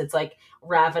time hits, it's like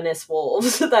ravenous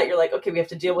wolves that you're like, okay, we have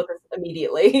to deal with this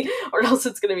immediately or else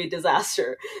it's going to be a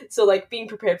disaster. So like being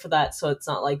prepared for that, so it's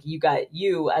not like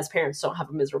you as parents don't have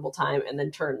a miserable time and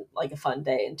then turn like a fun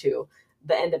day into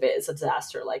the end of it is a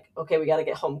disaster. Like, okay, we got to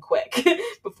get home quick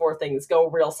before things go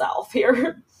real south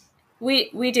here.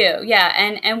 We do, yeah,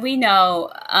 and we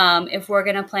know if we're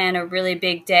going to plan a really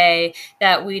big day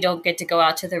that we don't get to go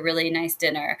out to the really nice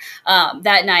dinner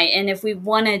that night, and if we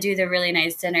want to do the really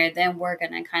nice dinner, then we're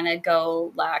going to kind of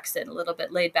go lax and a little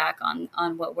bit laid back on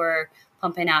what we're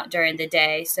pumping out during the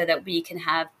day, so that we can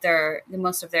have the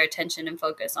most of their attention and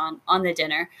focus on the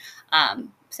dinner.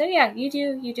 So yeah, you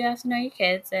do have to know your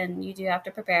kids, and you do have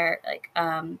to prepare. Like,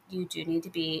 you do need to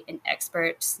be an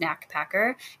expert snack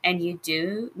packer, and you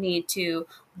do need to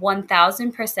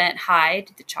 1000%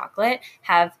 hide the chocolate.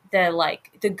 Have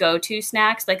the go-to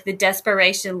snacks, like the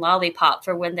desperation lollipop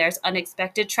for when there's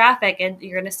unexpected traffic, and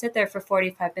you're gonna sit there for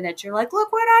 45 minutes. You're like,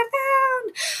 look what I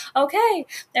found. Okay,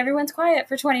 everyone's quiet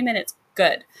for 20 minutes.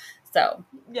 Good. So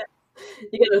yeah,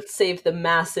 you gotta save the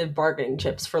massive bargaining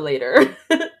chips for later.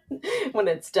 When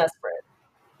it's desperate.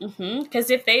 Because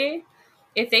if they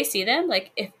see them,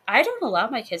 like, if I don't allow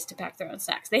my kids to pack their own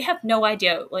snacks, they have no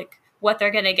idea like what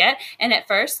they're gonna get. And at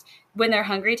first, when they're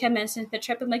hungry 10 minutes into the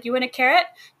trip, I'm like, you want a carrot?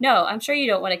 No, I'm sure you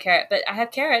don't want a carrot, but I have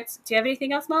carrots. Do you have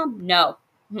anything else, Mom? No.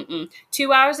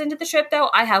 2 hours into the trip, though,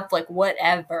 I have like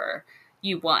whatever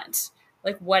you want.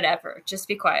 Like, whatever. Just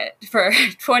be quiet for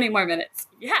 20 more minutes.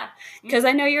 Yeah, because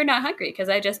I know you're not hungry because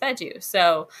I just fed you.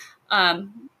 So,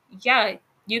 yeah,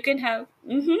 you can have.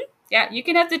 Yeah, you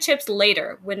can have the chips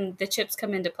later when the chips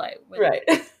come into play. Right.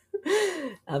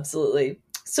 Absolutely.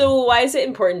 So why is it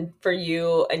important for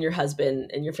you and your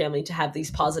husband and your family to have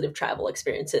these positive travel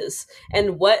experiences?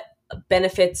 And what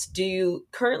benefits do you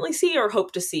currently see or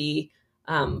hope to see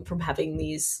from having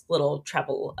these little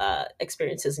travel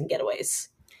experiences and getaways?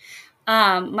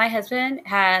 My husband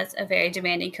has a very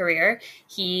demanding career.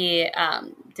 He,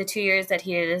 the 2 years that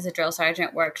he did as a drill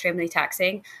sergeant were extremely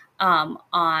taxing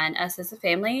on us as a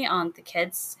family, on the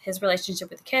kids, his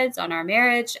relationship with the kids, on our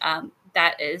marriage.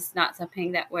 That is not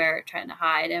something that we're trying to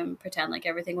hide and pretend like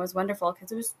everything was wonderful,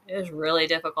 because it was really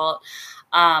difficult.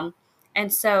 And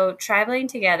so traveling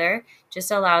together just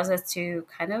allows us to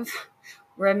kind of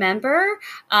remember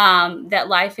that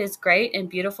life is great and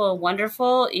beautiful and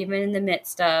wonderful, even in the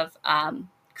midst of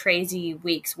crazy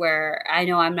weeks where I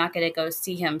know I'm not going to go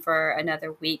see him for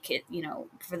another week,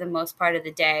 for the most part of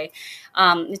the day.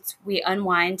 We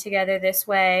unwind together this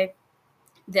way.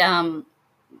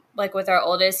 Like with our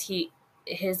oldest,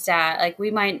 his dad, like,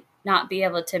 we might not be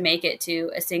able to make it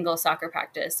to a single soccer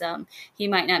practice. He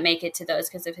might not make it to those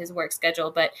because of his work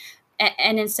schedule, but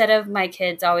and instead of my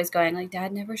kids always going like,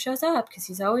 Dad never shows up because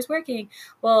he's always working.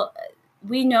 Well,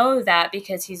 we know that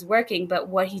because he's working, but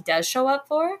what he does show up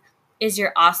for is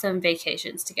your awesome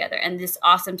vacations together and this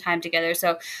awesome time together.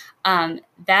 So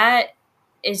that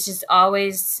is just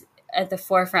always at the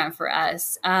forefront for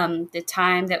us. The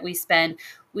time that we spend,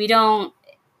 we don't,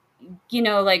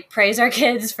 like, praise our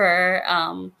kids for,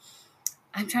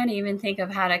 I'm trying to even think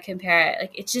of how to compare it.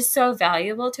 Like, it's just so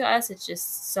valuable to us. It's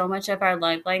just so much of our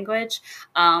love language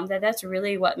that's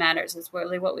really what matters. It's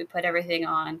really what we put everything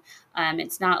on.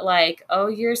 It's not like, oh,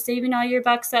 you're saving all your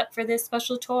bucks up for this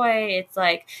special toy. It's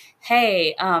like,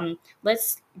 hey,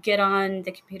 let's get on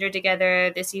the computer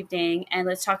together this evening and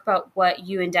let's talk about what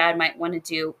you and Dad might want to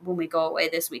do when we go away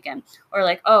this weekend. Or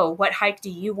like, oh, what hike do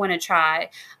you want to try?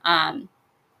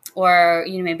 Or,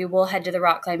 maybe we'll head to the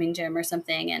rock climbing gym or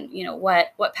something. And,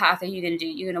 what path are you going to do?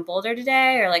 You going to boulder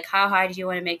today? Or like, how high do you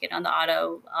want to make it on the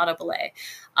auto belay?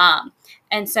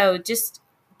 And so just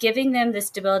giving them the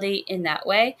stability in that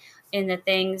way, in the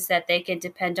things that they can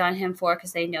depend on him for,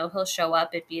 because they know he'll show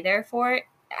up and be there for it,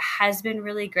 has been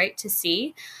really great to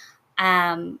see.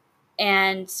 And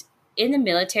in the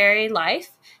military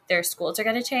life, their schools are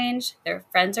going to change, their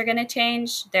friends are going to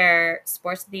change, their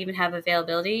sports that they even have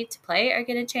availability to play are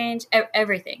going to change.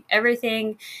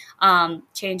 Everything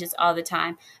changes all the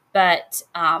time. But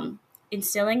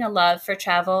instilling a love for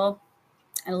travel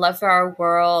and love for our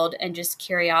world and just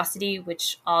curiosity,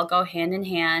 which all go hand in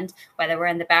hand, whether we're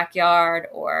in the backyard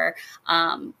or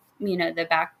the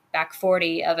back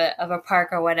 40 of a park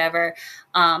or whatever.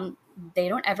 They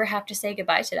don't ever have to say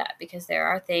goodbye to that, because there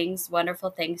are wonderful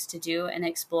things to do and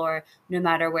explore no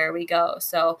matter where we go.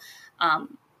 So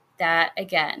that,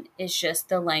 again, is just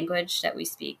the language that we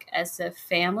speak as a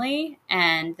family,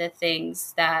 and the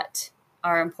things that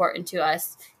are important to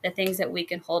us, the things that we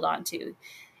can hold on to.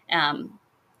 Um,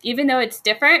 Even though it's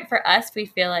different for us, we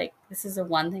feel like this is the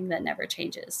one thing that never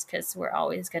changes, because we're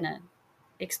always going to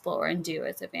explore and do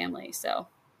as a family. So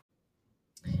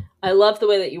I love the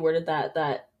way that you worded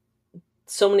that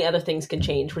so many other things can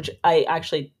change, which I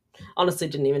actually honestly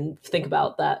didn't even think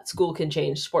about. That school can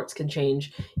change, sports can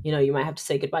change, you might have to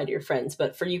say goodbye to your friends,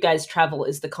 but for you guys, travel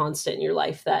is the constant in your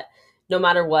life, that no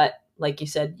matter what, like you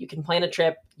said, you can plan a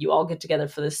trip, you all get together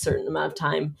for this certain amount of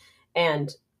time.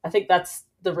 And I think that's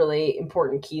the really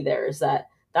important key there, is that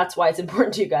that's why it's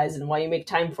important to you guys, and why you make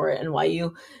time for it, and why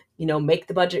you make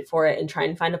the budget for it and try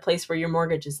and find a place where your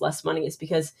mortgage is less money, is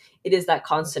because it is that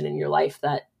constant in your life,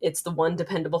 that it's the one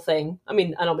dependable thing. I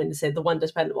mean, I don't mean to say the one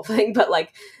dependable thing, but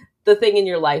like the thing in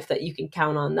your life that you can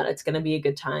count on, that it's going to be a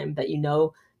good time, that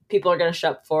people are going to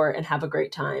show up for and have a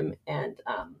great time. And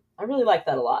I really like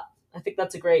that a lot. I think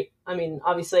that's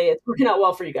obviously it's working out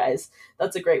well for you guys.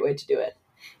 That's a great way to do it.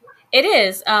 it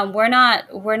is. We're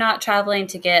not traveling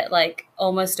to get like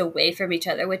almost away from each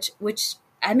other, which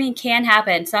I mean can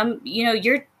happen.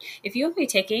 If you will be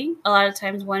taking a lot of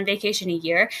times one vacation a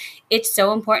year, it's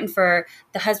so important for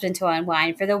the husband to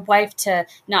unwind, for the wife to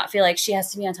not feel like she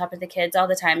has to be on top of the kids all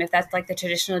the time, if that's like the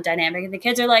traditional dynamic, and the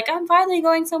kids are like, I'm finally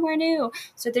going somewhere new.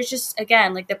 So there's just,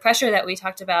 again, like the pressure that we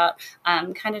talked about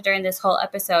kind of during this whole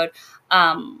episode,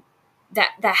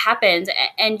 that happens,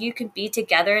 and you can be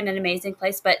together in an amazing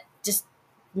place, but just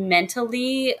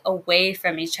mentally away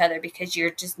from each other because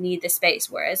you just need the space.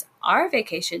 Whereas our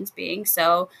vacations being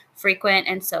so frequent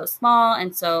and so small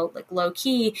and so like low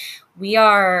key, we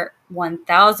are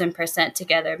 1000%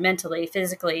 together mentally,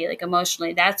 physically, like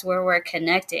emotionally. That's where we're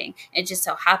connecting. It just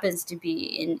so happens to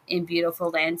be in beautiful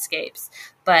landscapes,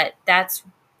 but that's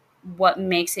what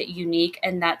makes it unique,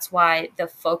 and that's why the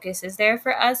focus is there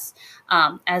for us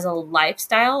as a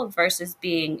lifestyle versus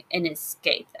being an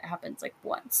escape that happens like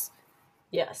once.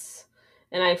 Yes.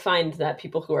 And I find that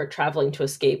people who are traveling to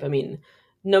escape,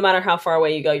 no matter how far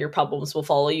away you go, your problems will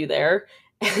follow you there.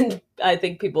 And I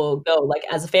think people go like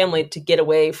as a family to get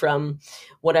away from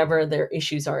whatever their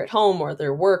issues are at home or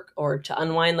their work, or to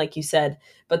unwind, like you said.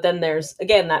 But then there's,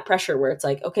 again, that pressure where it's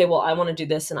like, okay, well, I want to do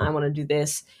this and I want to do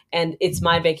this. And it's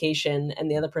my vacation.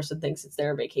 And the other person thinks it's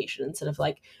their vacation, instead of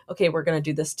like, okay, we're going to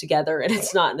do this together. And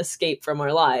it's not an escape from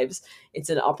our lives. It's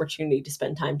an opportunity to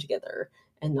spend time together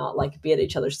and not like be at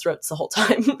each other's throats the whole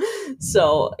time.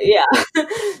 So yeah,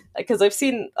 because I've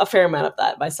seen a fair amount of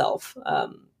that myself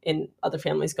in other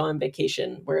families going on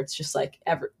vacation, where it's just like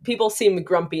people seem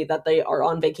grumpy that they are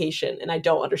on vacation, and I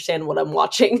don't understand what I'm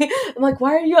watching. I'm like,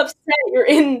 why are you upset? You're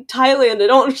in Thailand. I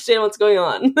don't understand what's going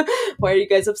on. Why are you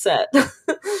guys upset?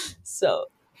 So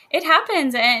it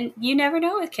happens, and you never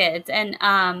know with kids. And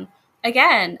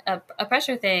again, a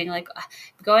pressure thing, like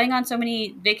going on so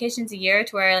many vacations a year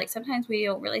to where like sometimes we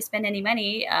don't really spend any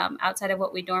money outside of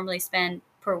what we normally spend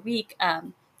per week,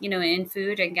 in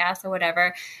food and gas or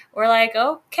whatever. We're like,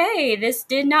 okay, this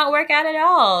did not work out at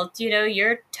all.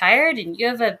 You're tired and you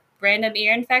have a random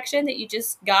ear infection that you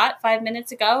just got 5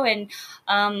 minutes ago, and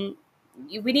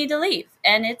we need to leave,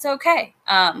 and it's okay.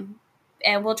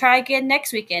 And we'll try again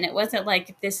next weekend. It wasn't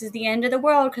like this is the end of the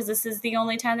world because this is the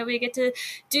only time that we get to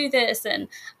do this. And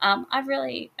I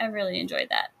really enjoyed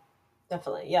that.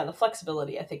 Definitely. Yeah. The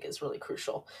flexibility, I think, is really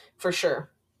crucial for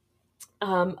sure.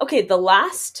 Okay. The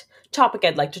last topic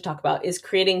I'd like to talk about is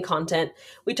creating content.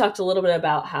 We talked a little bit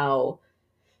about how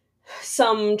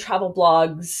some travel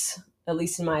blogs, at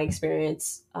least in my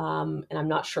experience, and I'm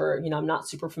not sure, I'm not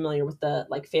super familiar with the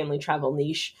like family travel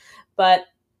niche, but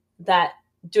that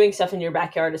doing stuff in your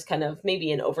backyard is kind of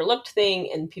maybe an overlooked thing,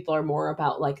 and people are more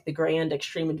about like the grand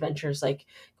extreme adventures, like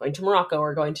going to Morocco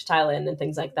or going to Thailand and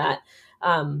things like that.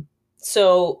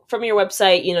 So from your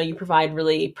website, you provide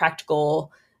really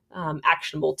practical,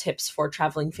 actionable tips for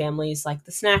traveling families, like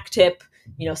the snack tip,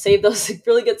 save those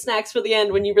really good snacks for the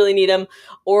end when you really need them,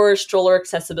 or stroller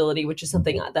accessibility, which is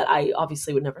something that I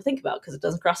obviously would never think about because it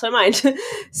doesn't cross my mind.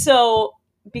 So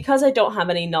because I don't have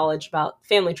any knowledge about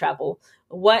family travel,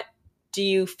 what do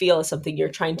you feel is something you're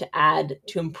trying to add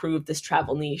to improve this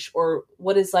travel niche? Or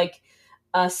what is like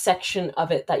a section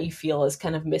of it that you feel is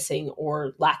kind of missing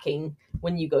or lacking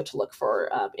when you go to look for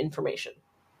information?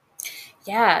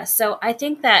 Yeah. So I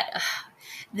think that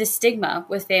the stigma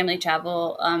with family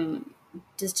travel,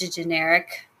 just a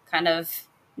generic kind of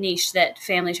niche that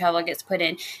family travel gets put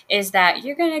in, is that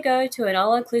you're going to go to an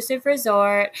all-inclusive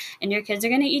resort and your kids are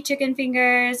going to eat chicken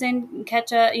fingers and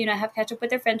have ketchup with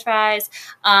their french fries.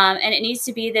 And it needs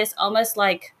to be this almost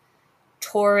like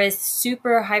tourist,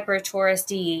 super hyper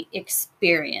touristy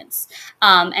experience.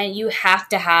 And you have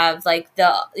to have like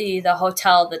the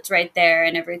hotel that's right there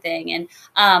and everything.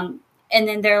 And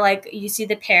then they're like, you see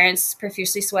the parents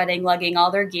profusely sweating, lugging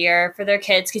all their gear for their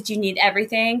kids because you need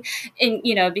everything, and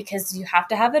because you have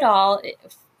to have it all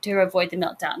to avoid the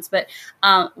meltdowns. But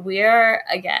we're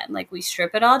again like we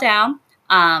strip it all down.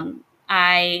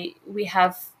 We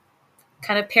have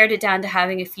kind of pared it down to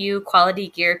having a few quality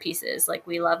gear pieces. Like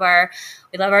we love our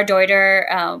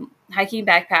Deuter hiking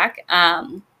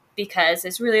backpack because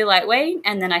it's really lightweight,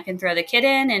 and then I can throw the kid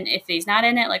in, and if he's not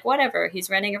in it, like whatever, he's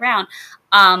running around.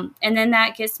 And then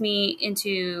that gets me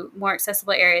into more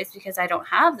accessible areas because I don't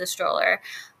have the stroller.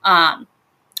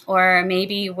 Or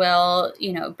maybe we'll,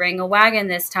 bring a wagon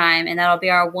this time, and that'll be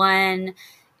our one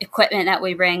equipment that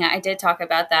we bring. I did talk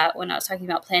about that when I was talking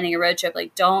about planning a road trip.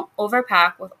 Like, don't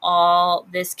overpack with all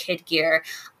this kid gear.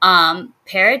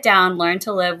 Pare it down, learn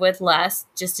to live with less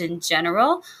just in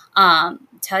general.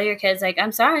 Tell your kids, like,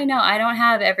 I'm sorry, no, I don't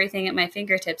have everything at my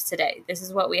fingertips today. This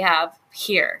is what we have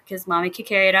here because mommy could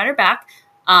carry it on her back.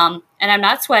 And I'm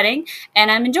not sweating and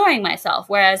I'm enjoying myself.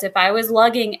 Whereas if I was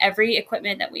lugging every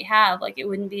equipment that we have, like, it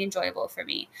wouldn't be enjoyable for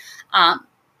me.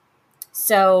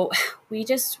 So we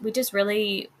just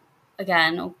really,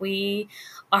 again, we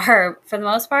are, for the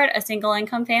most part, a single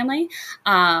income family.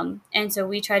 And so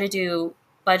we try to do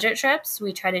budget trips.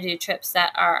 We try to do trips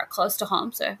that are close to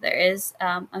home. So if there is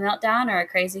a meltdown or a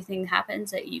crazy thing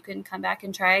happens, that you can come back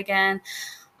and try again.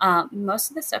 Most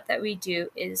of the stuff that we do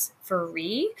is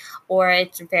free or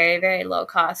it's very, very low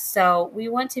cost. So we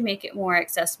want to make it more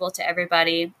accessible to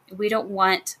everybody. We don't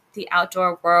want the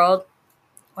outdoor world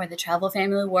or the travel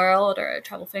family world or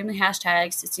travel family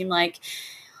hashtags to seem like,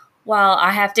 well,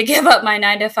 I have to give up my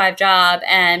 9-to-5 job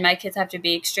and my kids have to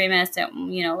be extremists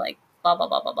and, like, blah, blah,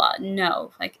 blah, blah, blah.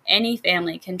 No, like any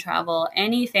family can travel.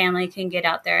 Any family can get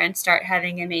out there and start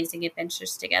having amazing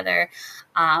adventures together.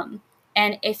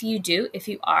 And if you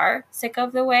are sick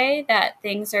of the way that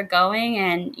things are going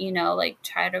and, like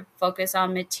try to focus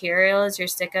on materials, you're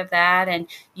sick of that and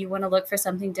you want to look for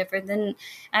something different, then,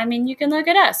 you can look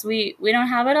at us. We don't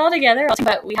have it all together,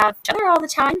 but we have each other all the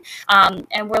time.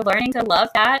 And we're learning to love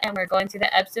that. And we're going through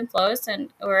the ebbs and flows,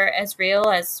 and we're as real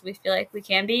as we feel like we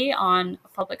can be on a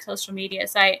public social media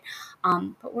site.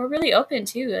 But we're really open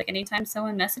too. Like anytime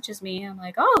someone messages me, I'm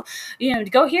like, oh,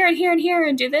 go here and here and here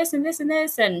and do this and this and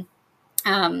this. And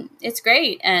it's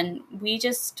great. And we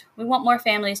want more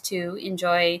families to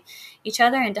enjoy each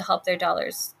other and to help their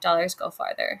dollars go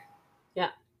farther. Yeah.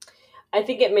 I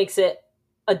think it makes it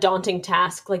a daunting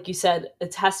task. Like you said,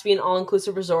 it has to be an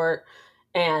all-inclusive resort,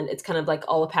 and it's kind of like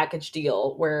all a package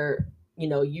deal where,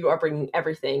 you are bringing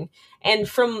everything. And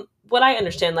from what I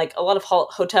understand, like a lot of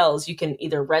hotels, you can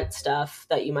either rent stuff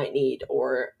that you might need,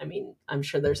 or, I'm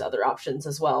sure there's other options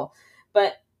as well.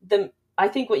 But I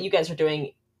think what you guys are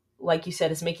doing, like you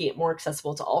said, is making it more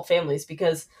accessible to all families,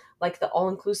 because like the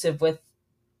all-inclusive with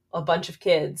a bunch of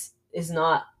kids is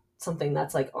not something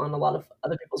that's like on a lot of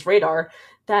other people's radar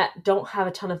that don't have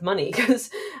a ton of money. Because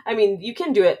you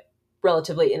can do it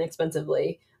relatively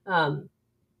inexpensively,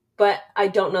 but I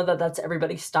don't know that that's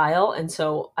everybody's style. And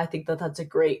so I think that that's a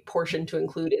great portion to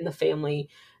include in the family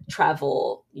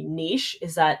travel niche,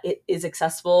 is that it is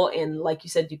accessible. And like you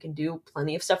said, you can do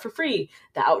plenty of stuff for free.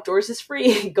 The outdoors is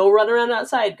free. Go run around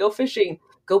outside, go fishing,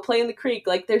 go play in the creek.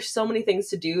 Like there's so many things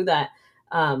to do that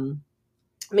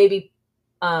maybe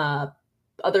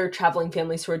other traveling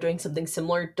families who are doing something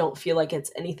similar don't feel like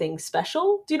it's anything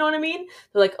special. Do you know what I mean?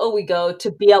 They're like, oh, we go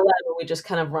to BLM and we just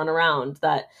kind of run around,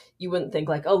 that you wouldn't think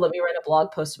like, oh, let me write a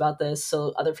blog post about this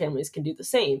so other families can do the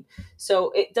same. So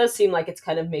it does seem like it's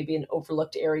kind of maybe an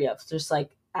overlooked area of just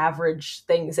like average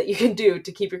things that you can do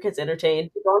to keep your kids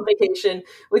entertained, to go on vacation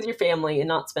with your family and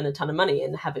not spend a ton of money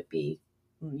and have it be,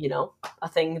 a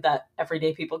thing that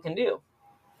everyday people can do.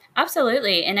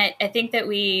 Absolutely. And I think that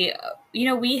we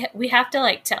have to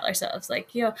like tell ourselves like,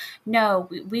 no,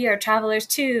 we are travelers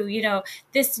too.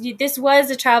 This was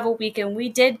a travel weekend. We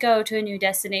did go to a new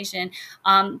destination,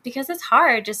 because it's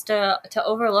hard just to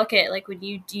overlook it. Like when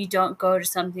you don't go to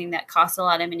something that costs a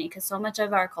lot of money, because so much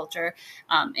of our culture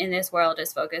in this world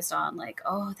is focused on like,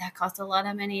 oh, that cost a lot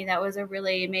of money. That was a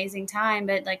really amazing time.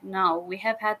 But like, no, we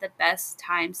have had the best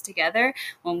times together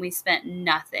when we spent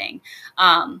nothing.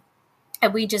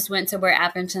 And we just went somewhere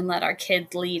average and let our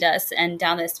kids lead us and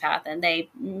down this path, and they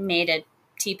made a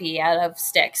teepee out of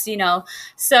sticks,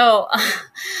 So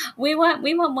we want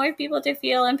more people to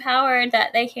feel empowered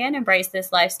that they can embrace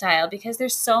this lifestyle, because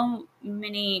there's so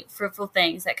many fruitful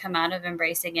things that come out of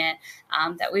embracing it,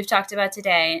 that we've talked about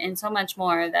today, and so much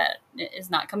more that is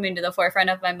not coming to the forefront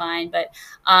of my mind. But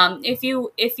if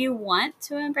you want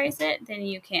to embrace it, then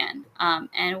you can,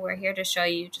 and we're here to show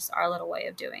you just our little way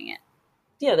of doing it.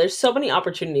 Yeah, there's so many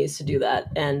opportunities to do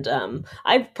that. And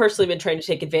I've personally been trying to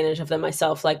take advantage of them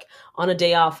myself. Like on a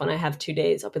day off, when I have 2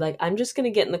 days, I'll be like, I'm just going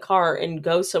to get in the car and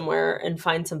go somewhere and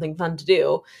find something fun to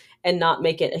do, and not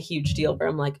make it a huge deal where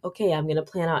I'm like, okay, I'm going to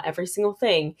plan out every single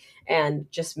thing and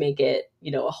just make it,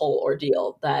 a whole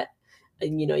ordeal that,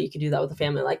 and, you can do that with a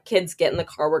family. Like, kids, get in the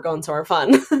car, we're going somewhere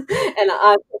fun. And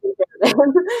I'm taking care of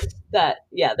them. That,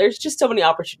 yeah, there's just so many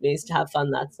opportunities to have fun.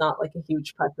 That's not like a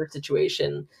huge pressure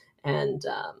situation. And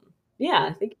yeah,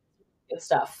 I think it's good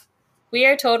stuff. We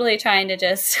are totally trying to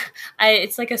just,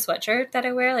 it's like a sweatshirt that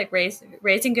I wear, like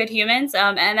raising good humans.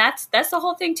 And that's the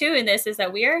whole thing too in this, is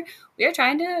that we are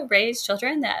trying to raise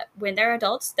children that when they're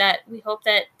adults, that we hope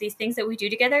that these things that we do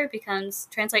together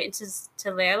translate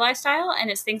into their lifestyle.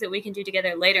 And it's things that we can do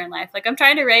together later in life. Like, I'm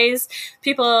trying to raise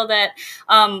people that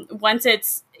once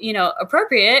it's,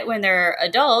 appropriate when they're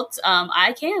adults,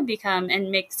 I can become and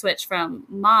make switch from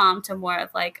mom to more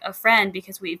of like a friend,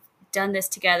 because we've done this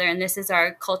together and this is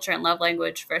our culture and love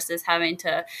language, versus having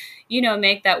to,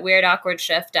 make that weird, awkward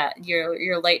shift at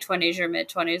your late 20s, your mid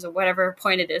 20s, or whatever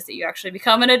point it is that you actually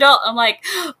become an adult. I'm like,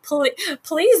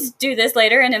 please do this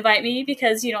later and invite me,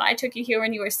 because, I took you here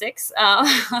when you were 6.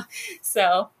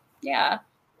 So yeah.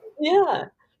 Yeah.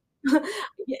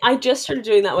 I just started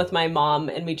doing that with my mom,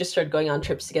 and we just started going on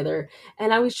trips together.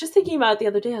 And I was just thinking about it the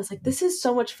other day. I was like, this is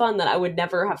so much fun that I would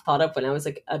never have thought of when I was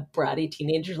like a bratty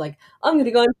teenager. Like, I'm going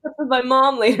to go on a trip with my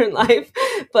mom later in life.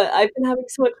 But I've been having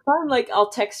so much fun. Like, I'll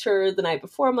text her the night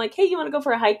before. I'm like, hey, you want to go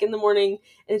for a hike in the morning?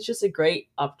 And it's just a great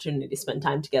opportunity to spend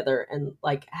time together and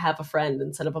like have a friend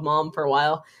instead of a mom for a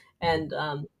while. And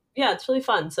yeah, it's really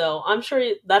fun. So I'm sure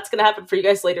that's going to happen for you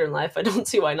guys later in life. I don't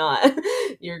see why not.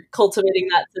 You're cultivating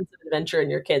that sense of adventure in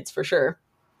your kids for sure.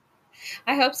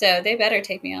 I hope so. They better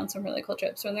take me on some really cool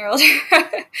trips when they're older.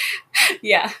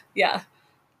 Yeah. Yeah.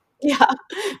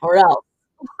 Or else.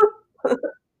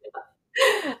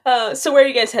 So where are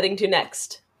you guys heading to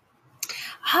next?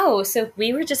 Oh, so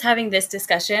we were just having this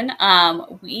discussion.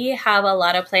 We have a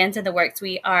lot of plans in the works.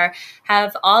 We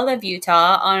have all of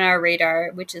Utah on our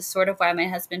radar, which is sort of why my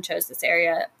husband chose this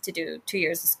area to do 2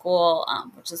 years of school,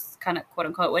 which is kind of quote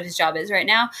unquote what his job is right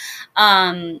now.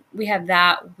 We have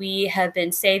that. We have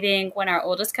been saving when our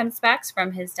oldest comes back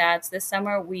from his dad's this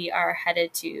summer. We are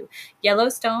headed to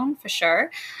Yellowstone for sure.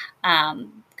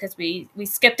 Because we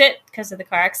skipped it because of the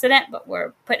car accident, but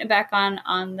we're putting it back on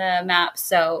the map.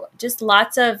 So just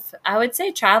lots of, I would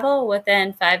say, travel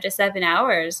within 5 to 7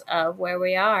 hours of where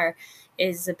we are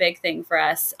is a big thing for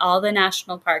us. All the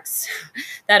national parks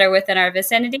that are within our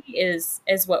vicinity is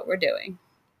what we're doing.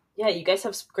 Yeah, you guys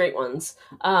have some great ones.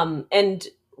 And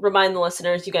remind the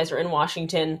listeners, you guys are in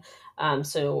Washington,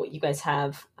 so you guys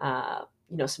have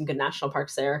some good national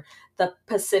parks there. The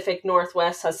Pacific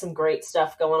Northwest has some great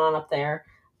stuff going on up there.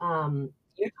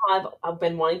 Utah, I've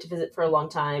been wanting to visit for a long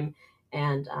time,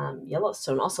 and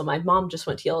Yellowstone. Also, my mom just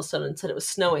went to Yellowstone and said it was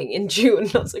snowing in June.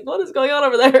 I was like, "What is going on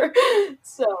over there?"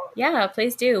 So yeah,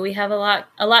 please do. We have a lot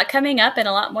coming up, and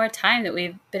a lot more time that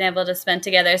we've been able to spend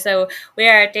together. So we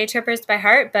are day trippers by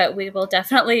heart, but we will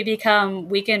definitely become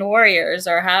weekend warriors,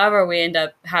 or however we end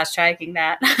up hashtagging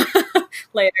that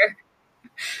later.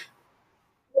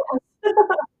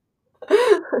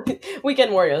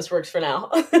 Weekend warriors works for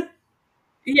now.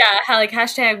 Yeah, like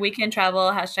hashtag weekend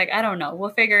travel, hashtag, I don't know. We'll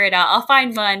figure it out. I'll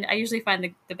find one. I usually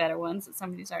find the better ones that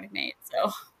somebody's already made.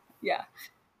 So, yeah.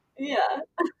 Yeah.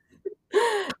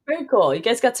 Very cool. You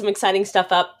guys got some exciting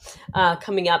stuff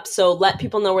coming up. So let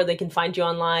people know where they can find you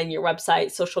online, your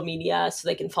website, social media, so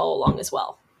they can follow along as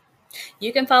well.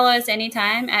 You can follow us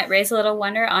anytime at Raise a Little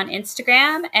Wonder on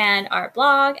Instagram, and our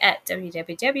blog at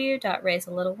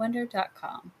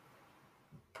www.raisealittlewonder.com.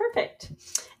 Perfect.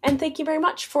 And thank you very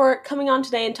much for coming on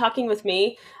today and talking with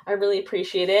me. I really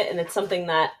appreciate it. And it's something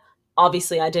that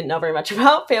obviously I didn't know very much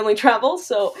about, family travel.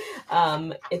 So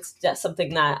it's just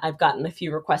something that I've gotten a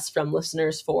few requests from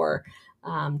listeners for,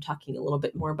 talking a little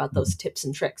bit more about those tips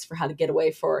and tricks for how to get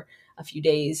away for a few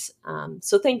days.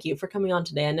 So thank you for coming on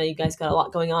today. I know you guys got a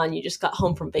lot going on. You just got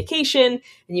home from vacation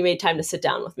and you made time to sit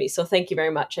down with me. So thank you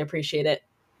very much. I appreciate it.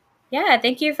 Yeah,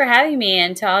 thank you for having me.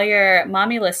 And to all your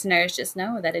mommy listeners, just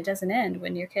know that it doesn't end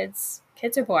when your kids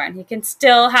are born. It can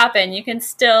still happen. You can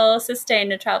still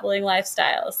sustain a traveling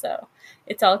lifestyle. So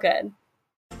it's all good.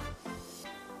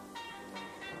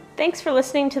 Thanks for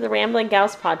listening to the Rambling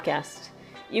Gals podcast.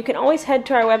 You can always head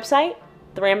to our website,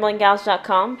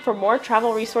 theramblingals.com, for more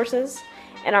travel resources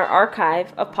and our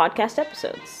archive of podcast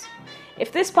episodes.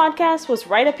 If this podcast was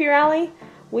right up your alley,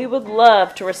 we would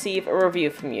love to receive a review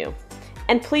from you.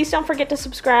 And please don't forget to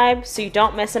subscribe so you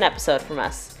don't miss an episode from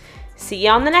us. See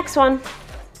you on the next one.